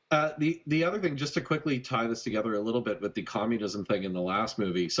line. The other thing, just to quickly tie this together a little bit with the communism thing in the last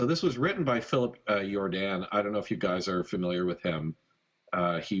movie. So this was written by Philip Jordan. I don't know if you guys are familiar with him.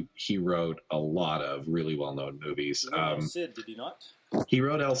 He wrote a lot of really well-known movies. El Cid, did he not? He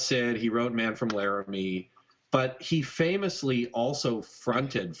wrote El Cid. He wrote Man from Laramie. But he famously also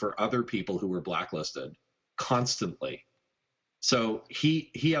fronted for other people who were blacklisted constantly. So he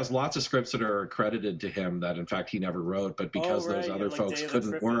has lots of scripts that are accredited to him that, in fact, he never wrote, but because those other folks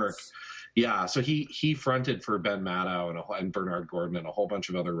couldn't work. Yeah, so he fronted for Ben Maddow and Bernard Gordon and a whole bunch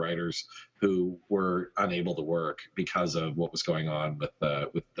of other writers who were unable to work because of what was going on with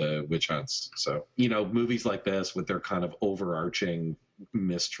the witch hunts. So, movies like this with their kind of overarching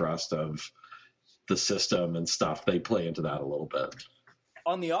mistrust of the system and stuff, they play into that a little bit.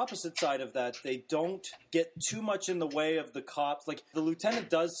 On the opposite side of that, they don't get too much in the way of the cops. Like, the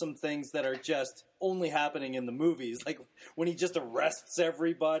lieutenant does some things that are just only happening in the movies. Like, when he just arrests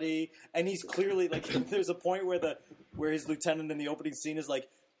everybody, and he's clearly, like, there's a point where his lieutenant in the opening scene is like,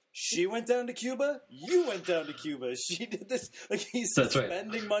 she went down to Cuba, you went down to Cuba, she did this. Like, he's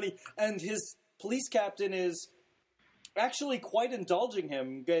spending money. And his police captain is actually quite indulging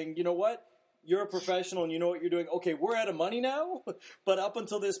him, going, you know what? You're a professional and you know what you're doing. Okay, we're out of money now, but up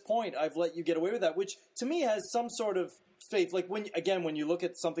until this point, I've let you get away with that, which to me has some sort of faith. Like, when you look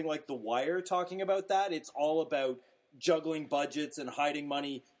at something like The Wire talking about that, it's all about juggling budgets and hiding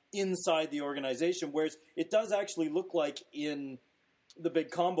money inside the organization, whereas it does actually look like in The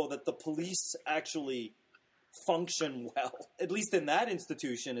Big Combo that the police actually function well. At least in that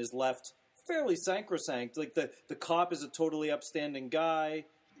institution is left fairly sacrosanct. Like, the cop is a totally upstanding guy.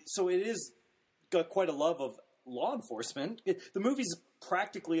 So it is got quite a love of law enforcement. The movie's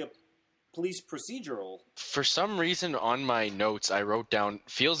practically a police procedural. For some reason on my notes I wrote down,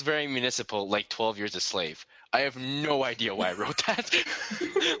 feels very municipal, like 12 Years a Slave. I have no idea why I wrote that.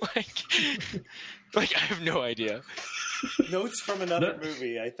 like I have no idea. Notes from another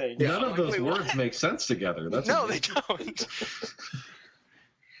movie, I think. None of those words make sense together. They don't.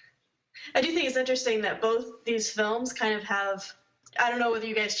 I do think it's interesting that both these films kind of have, I don't know whether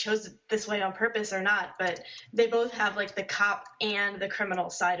you guys chose it this way on purpose or not, but they both have like the cop and the criminal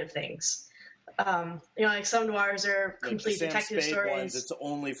side of things. Like some noirs are complete Sam detective Spade stories. ones, it's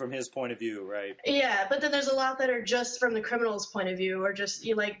only from his point of view, right? Yeah, but then there's a lot that are just from the criminal's point of view, or just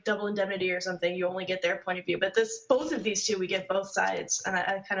like Double Indemnity or something. You only get their point of view. But both of these two, we get both sides, and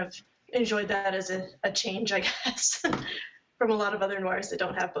I kind of enjoyed that as a change, I guess, from a lot of other noirs that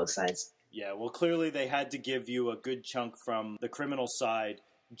don't have both sides. Yeah, well, clearly they had to give you a good chunk from the criminal side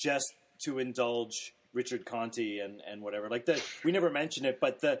just to indulge Richard Conte and whatever. Like, we never mention it,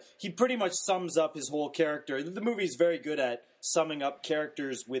 but he pretty much sums up his whole character. The movie's very good at summing up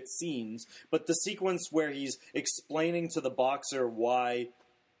characters with scenes, but the sequence where he's explaining to the boxer why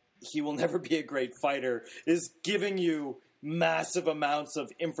he will never be a great fighter is giving you massive amounts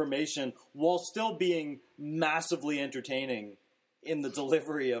of information while still being massively entertaining in the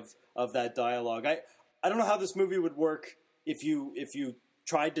delivery of that dialogue. I don't know how this movie would work if you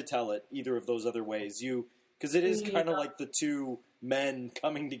tried to tell it either of those other ways. Because it is kind of like the two men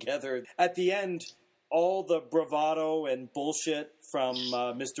coming together. At the end, all the bravado and bullshit from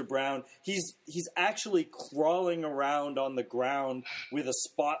Mr. Brown, he's actually crawling around on the ground with a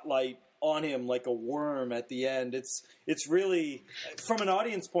spotlight on him like a worm at the end. It's really, from an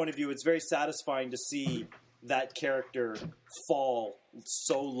audience point of view, it's very satisfying to see that character fall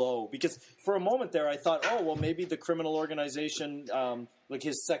so low. Because for a moment there, I thought, oh, well, maybe the criminal organization, like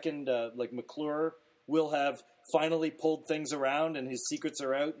his second, like McClure, will have finally pulled things around and his secrets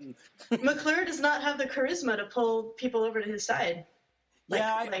are out. And McClure does not have the charisma to pull people over to his side. For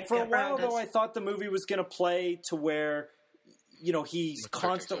a while, though, I thought the movie was going to play to where, he's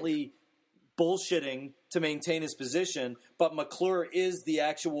constantly bullshitting to maintain his position, but McClure is the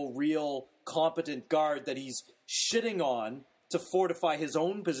actual real competent guard that he's shitting on to fortify his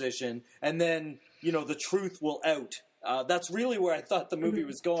own position, and then, the truth will out. That's really where I thought the movie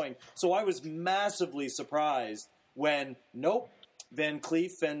was going. So I was massively surprised when, nope, Van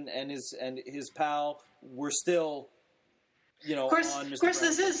Cleef and his pal were still, Of course, on Mr. Brown.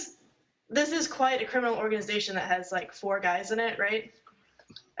 This is quite a criminal organization that has like 4 guys in it, right?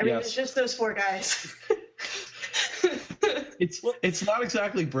 I mean, it's just those 4 guys. It's not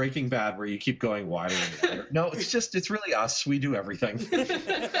exactly Breaking Bad where you keep going wider and wider. No, it's really us. We do everything. Even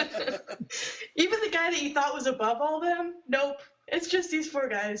the guy that you thought was above all them, nope. It's just these 4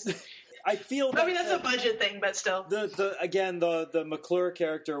 guys. I feel that, I mean, that's a budget thing, but still. The McClure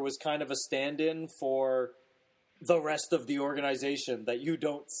character was kind of a stand-in for the rest of the organization that you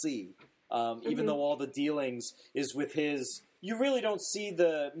don't see. Even though all the dealings is with his... You really don't see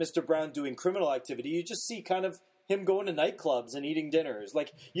the Mr. Brown doing criminal activity. You just see kind of him going to nightclubs and eating dinners.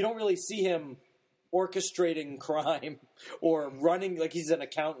 Like, you don't really see him orchestrating crime or running, like he's an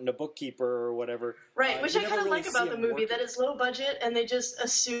accountant, a bookkeeper or whatever. Right, which I kind of like about the movie, that it's low budget and they just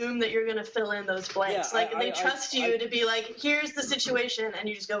assume that you're going to fill in those blanks. They trust you to be like, here's the situation, and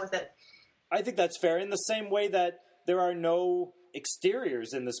you just go with it. I think that's fair, in the same way that there are no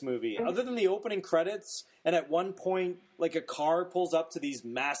exteriors in this movie other than the opening credits, and at one point like a car pulls up to these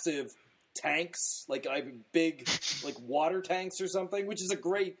massive tanks, like big like water tanks or something, which is a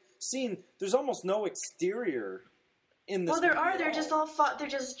great scene. There's almost no exterior in this. Well, there are. They're just all they're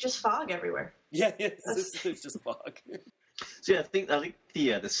just fog everywhere. Yeah, there's just fog. So yeah, I think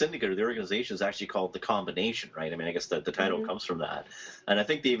the syndicate or the organization is actually called the Combination, right? I mean, I guess the title comes from that, and I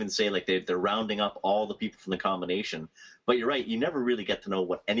think they even say like they're rounding up all the people from the Combination. But you're right, you never really get to know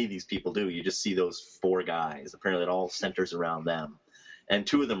what any of these people do. You just see those 4 guys. Apparently, it all centers around them, and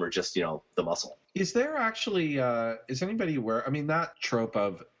 2 of them are just the muscle. Is there actually is anybody aware? I mean, that trope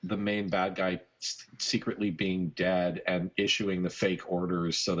of the main bad guy secretly being dead and issuing the fake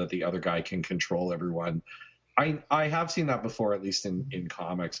orders so that the other guy can control everyone. I have seen that before, at least in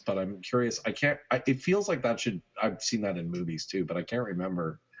comics, but I'm curious. It feels like that should. I've seen that in movies too, but I can't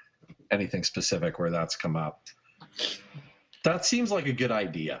remember anything specific where that's come up. That seems like a good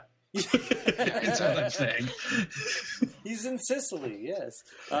idea. That's what I'm saying. He's in Sicily, yes.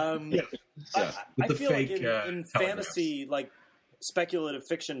 I feel like in fantasy, like speculative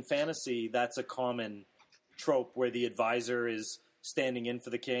fiction fantasy, that's a common trope where the advisor is standing in for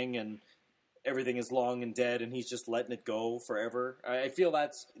the king and everything is long and dead and he's just letting it go forever. I feel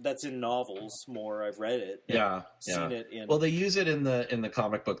that's in novels more. I've read it. Seen it in. Well, they use it in the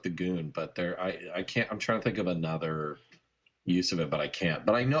comic book The Goon, but I can't. I'm trying to think of another use of it, but I can't.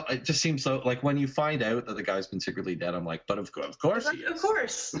 But I know it just seems so. Like when you find out that the guy's been secretly dead, I'm like, but of course he is.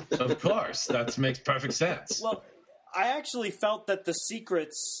 Of course, that makes perfect sense. Well, I actually felt that the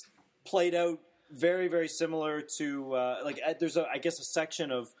secrets played out very, very similar to there's I guess a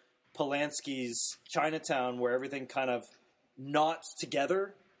section of Polanski's Chinatown where everything kind of knots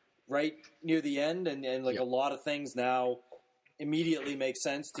together right near the end, and a lot of things now immediately make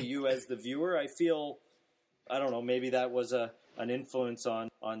sense to you as the viewer. I feel, I don't know, maybe that was an influence on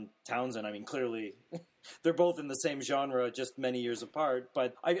Townsend. I mean, clearly they're both in the same genre, just many years apart.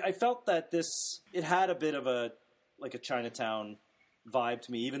 But I felt that it had a bit of a Chinatown vibe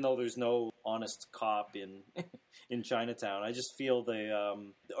to me, even though there's no honest cop in Chinatown. I just feel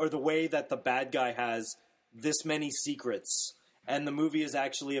the way that the bad guy has this many secrets, and the movie is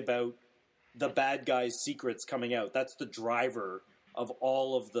actually about the bad guy's secrets coming out. That's the driver of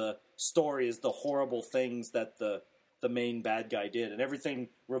all of the story, is the horrible things that the main bad guy did. And everything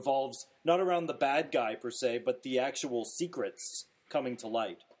revolves not around the bad guy per se, but the actual secrets coming to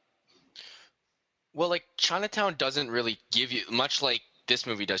light. Well, like, Chinatown doesn't really give you, much like this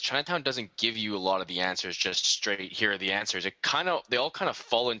movie does, Chinatown doesn't give you a lot of the answers just straight, here are the answers. They all kind of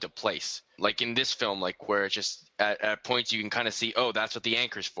fall into place. Like in this film, like where it's just at points you can kind of see, oh, that's what the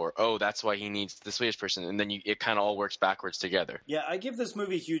anchor's for. Oh, that's why he needs the Swedish person. And then it kind of all works backwards together. Yeah, I give this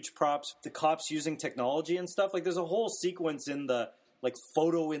movie huge props. The cops using technology and stuff. Like, there's a whole sequence in the, like,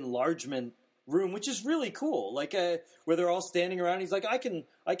 photo enlargement room, which is really cool. Like, where they're all standing around. He's like, I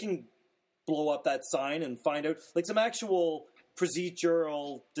can blow up that sign and find out, like, some actual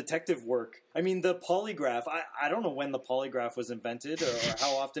procedural detective work. I mean, the polygraph, I don't know when the polygraph was invented or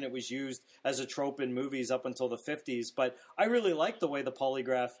how often it was used as a trope in movies up until the 50s, but I really like the way the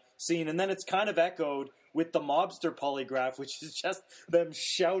polygraph scene, and then it's kind of echoed with the mobster polygraph, which is just them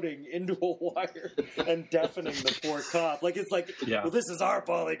shouting into a wire and deafening the poor cop. Like, it's like, well, this is our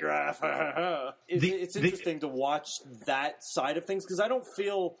polygraph. It's interesting to watch that side of things, because I don't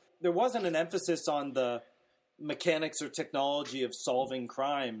feel there wasn't an emphasis on the mechanics or technology of solving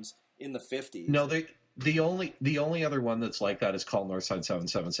crimes in the 50s. No, the only other one that's like that is called Northside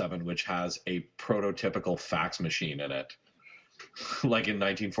 777, which has a prototypical fax machine in it. Like in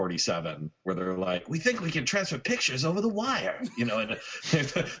 1947, where they're like, we think we can transfer pictures over the wire, and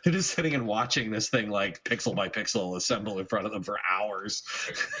they're just sitting and watching this thing like pixel by pixel assemble in front of them for hours.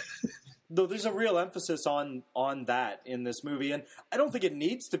 Though there's a real emphasis on that in this movie, and I don't think it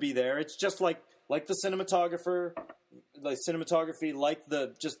needs to be there. It's just like the cinematography, like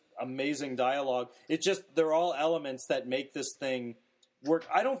the just amazing dialogue. They're all elements that make this thing work.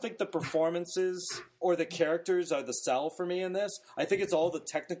 I don't think the performances or the characters are the sell for me in this. I think it's all the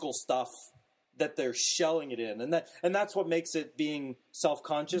technical stuff that they're shelling it in, and that's what makes it being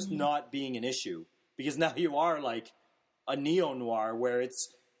self-conscious not being an issue, because now you are like a neo-noir where it's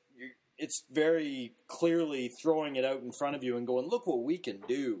very clearly throwing it out in front of you and going, look what we can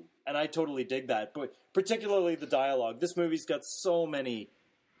do. And I totally dig that. But particularly the dialogue. This movie's got so many,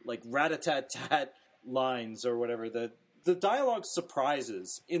 like, rat-a-tat-tat lines or whatever. The dialogue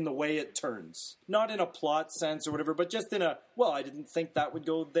surprises in the way it turns. Not in a plot sense or whatever, but just in I didn't think that would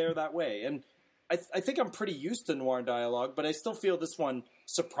go there that way. And I think I'm pretty used to noir dialogue, but I still feel this one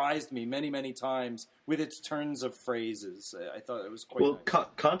surprised me many, many times with its turns of phrases. I thought it was quite nice.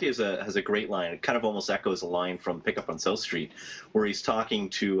 Conte has a great line. It kind of almost echoes a line from Pickup on South Street, where he's talking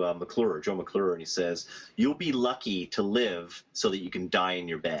to Joe McClure, and he says, "You'll be lucky to live so that you can die in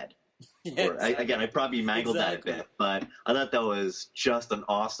your bed." Yeah, exactly. I probably mangled that a bit, but I thought that was just an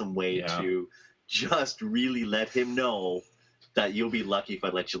awesome way to just really let him know that you'll be lucky if I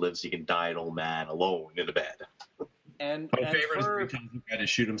let you live so you can die an old man alone in a bed. And my favorite is when he tells the guy to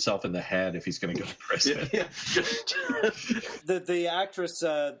shoot himself in the head if he's going to go to prison. The actress,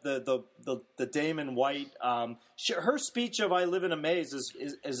 the Damon White, her speech of "I live in a maze"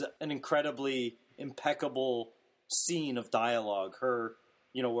 is an incredibly impeccable scene of dialogue. Her,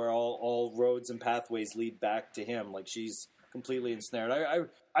 where all roads and pathways lead back to him. Like, she's completely ensnared.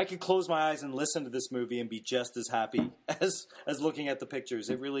 I could close my eyes and listen to this movie and be just as happy as looking at the pictures.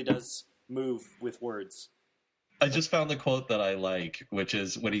 It really does move with words. I just found the quote that I like, which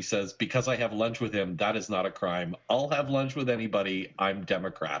is when he says, "Because I have lunch with him, that is not a crime. I'll have lunch with anybody. I'm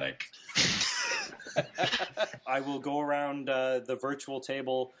democratic." I will go around the virtual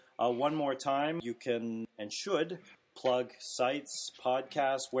table one more time. You can and should plug sites,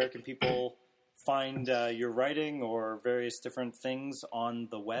 podcasts. Where can people find your writing or various different things on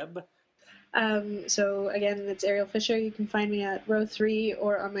the web? So again, it's Ariel Fisher. You can find me at Row 3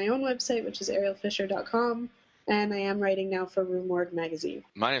 or on my own website, which is arielfisher.com. And I am writing now for Rue Morgue magazine.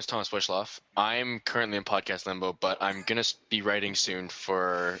 My name is Thomas Bushloff. I'm currently in podcast limbo, but I'm going to be writing soon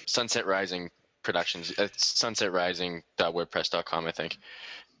for Sunset Rising Productions. It's sunsetrising.wordpress.com, I think.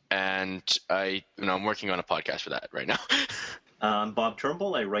 And I'm working on a podcast for that right now. I'm Bob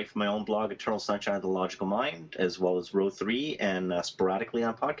Turnbull. I write for my own blog, Eternal Sunshine of the Logical Mind, as well as Row 3, and sporadically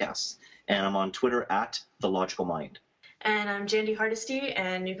on podcasts. And I'm on Twitter at The Logical Mind. And I'm Jandy Hardesty,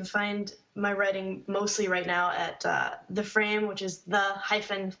 and you can find my writing mostly right now at The Frame, which is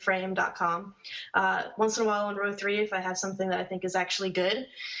the-frame.com. Once in a while on Row 3 if I have something that I think is actually good.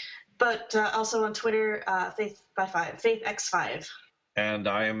 But also on Twitter, FaithX5. And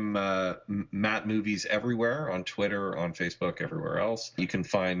I am Matt Movies everywhere, on Twitter, on Facebook, everywhere else. You can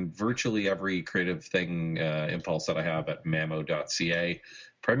find virtually every creative thing, impulse that I have at mammo.ca,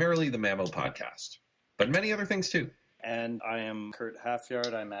 primarily the Mammo podcast, but many other things too. And I am Kurt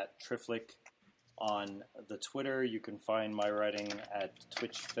Halfyard. I'm at Triflick on the Twitter. You can find my writing at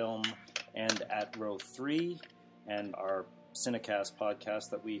Twitch Film and at Row 3, and our Cinecast podcast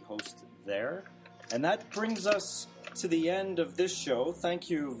that we host there. And that brings us to the end of this show. Thank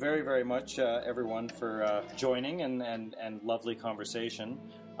you very, very much, everyone, for joining and lovely conversation.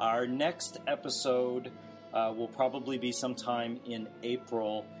 Our next episode will probably be sometime in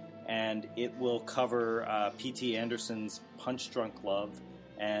April, and it will cover P.T. Anderson's Punch Drunk Love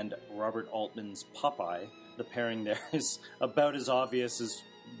and Robert Altman's Popeye. The pairing there is about as obvious as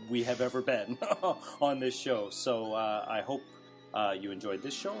we have ever been on this show. So I hope you enjoyed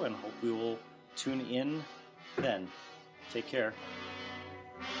this show, and hope we will tune in then. Take care.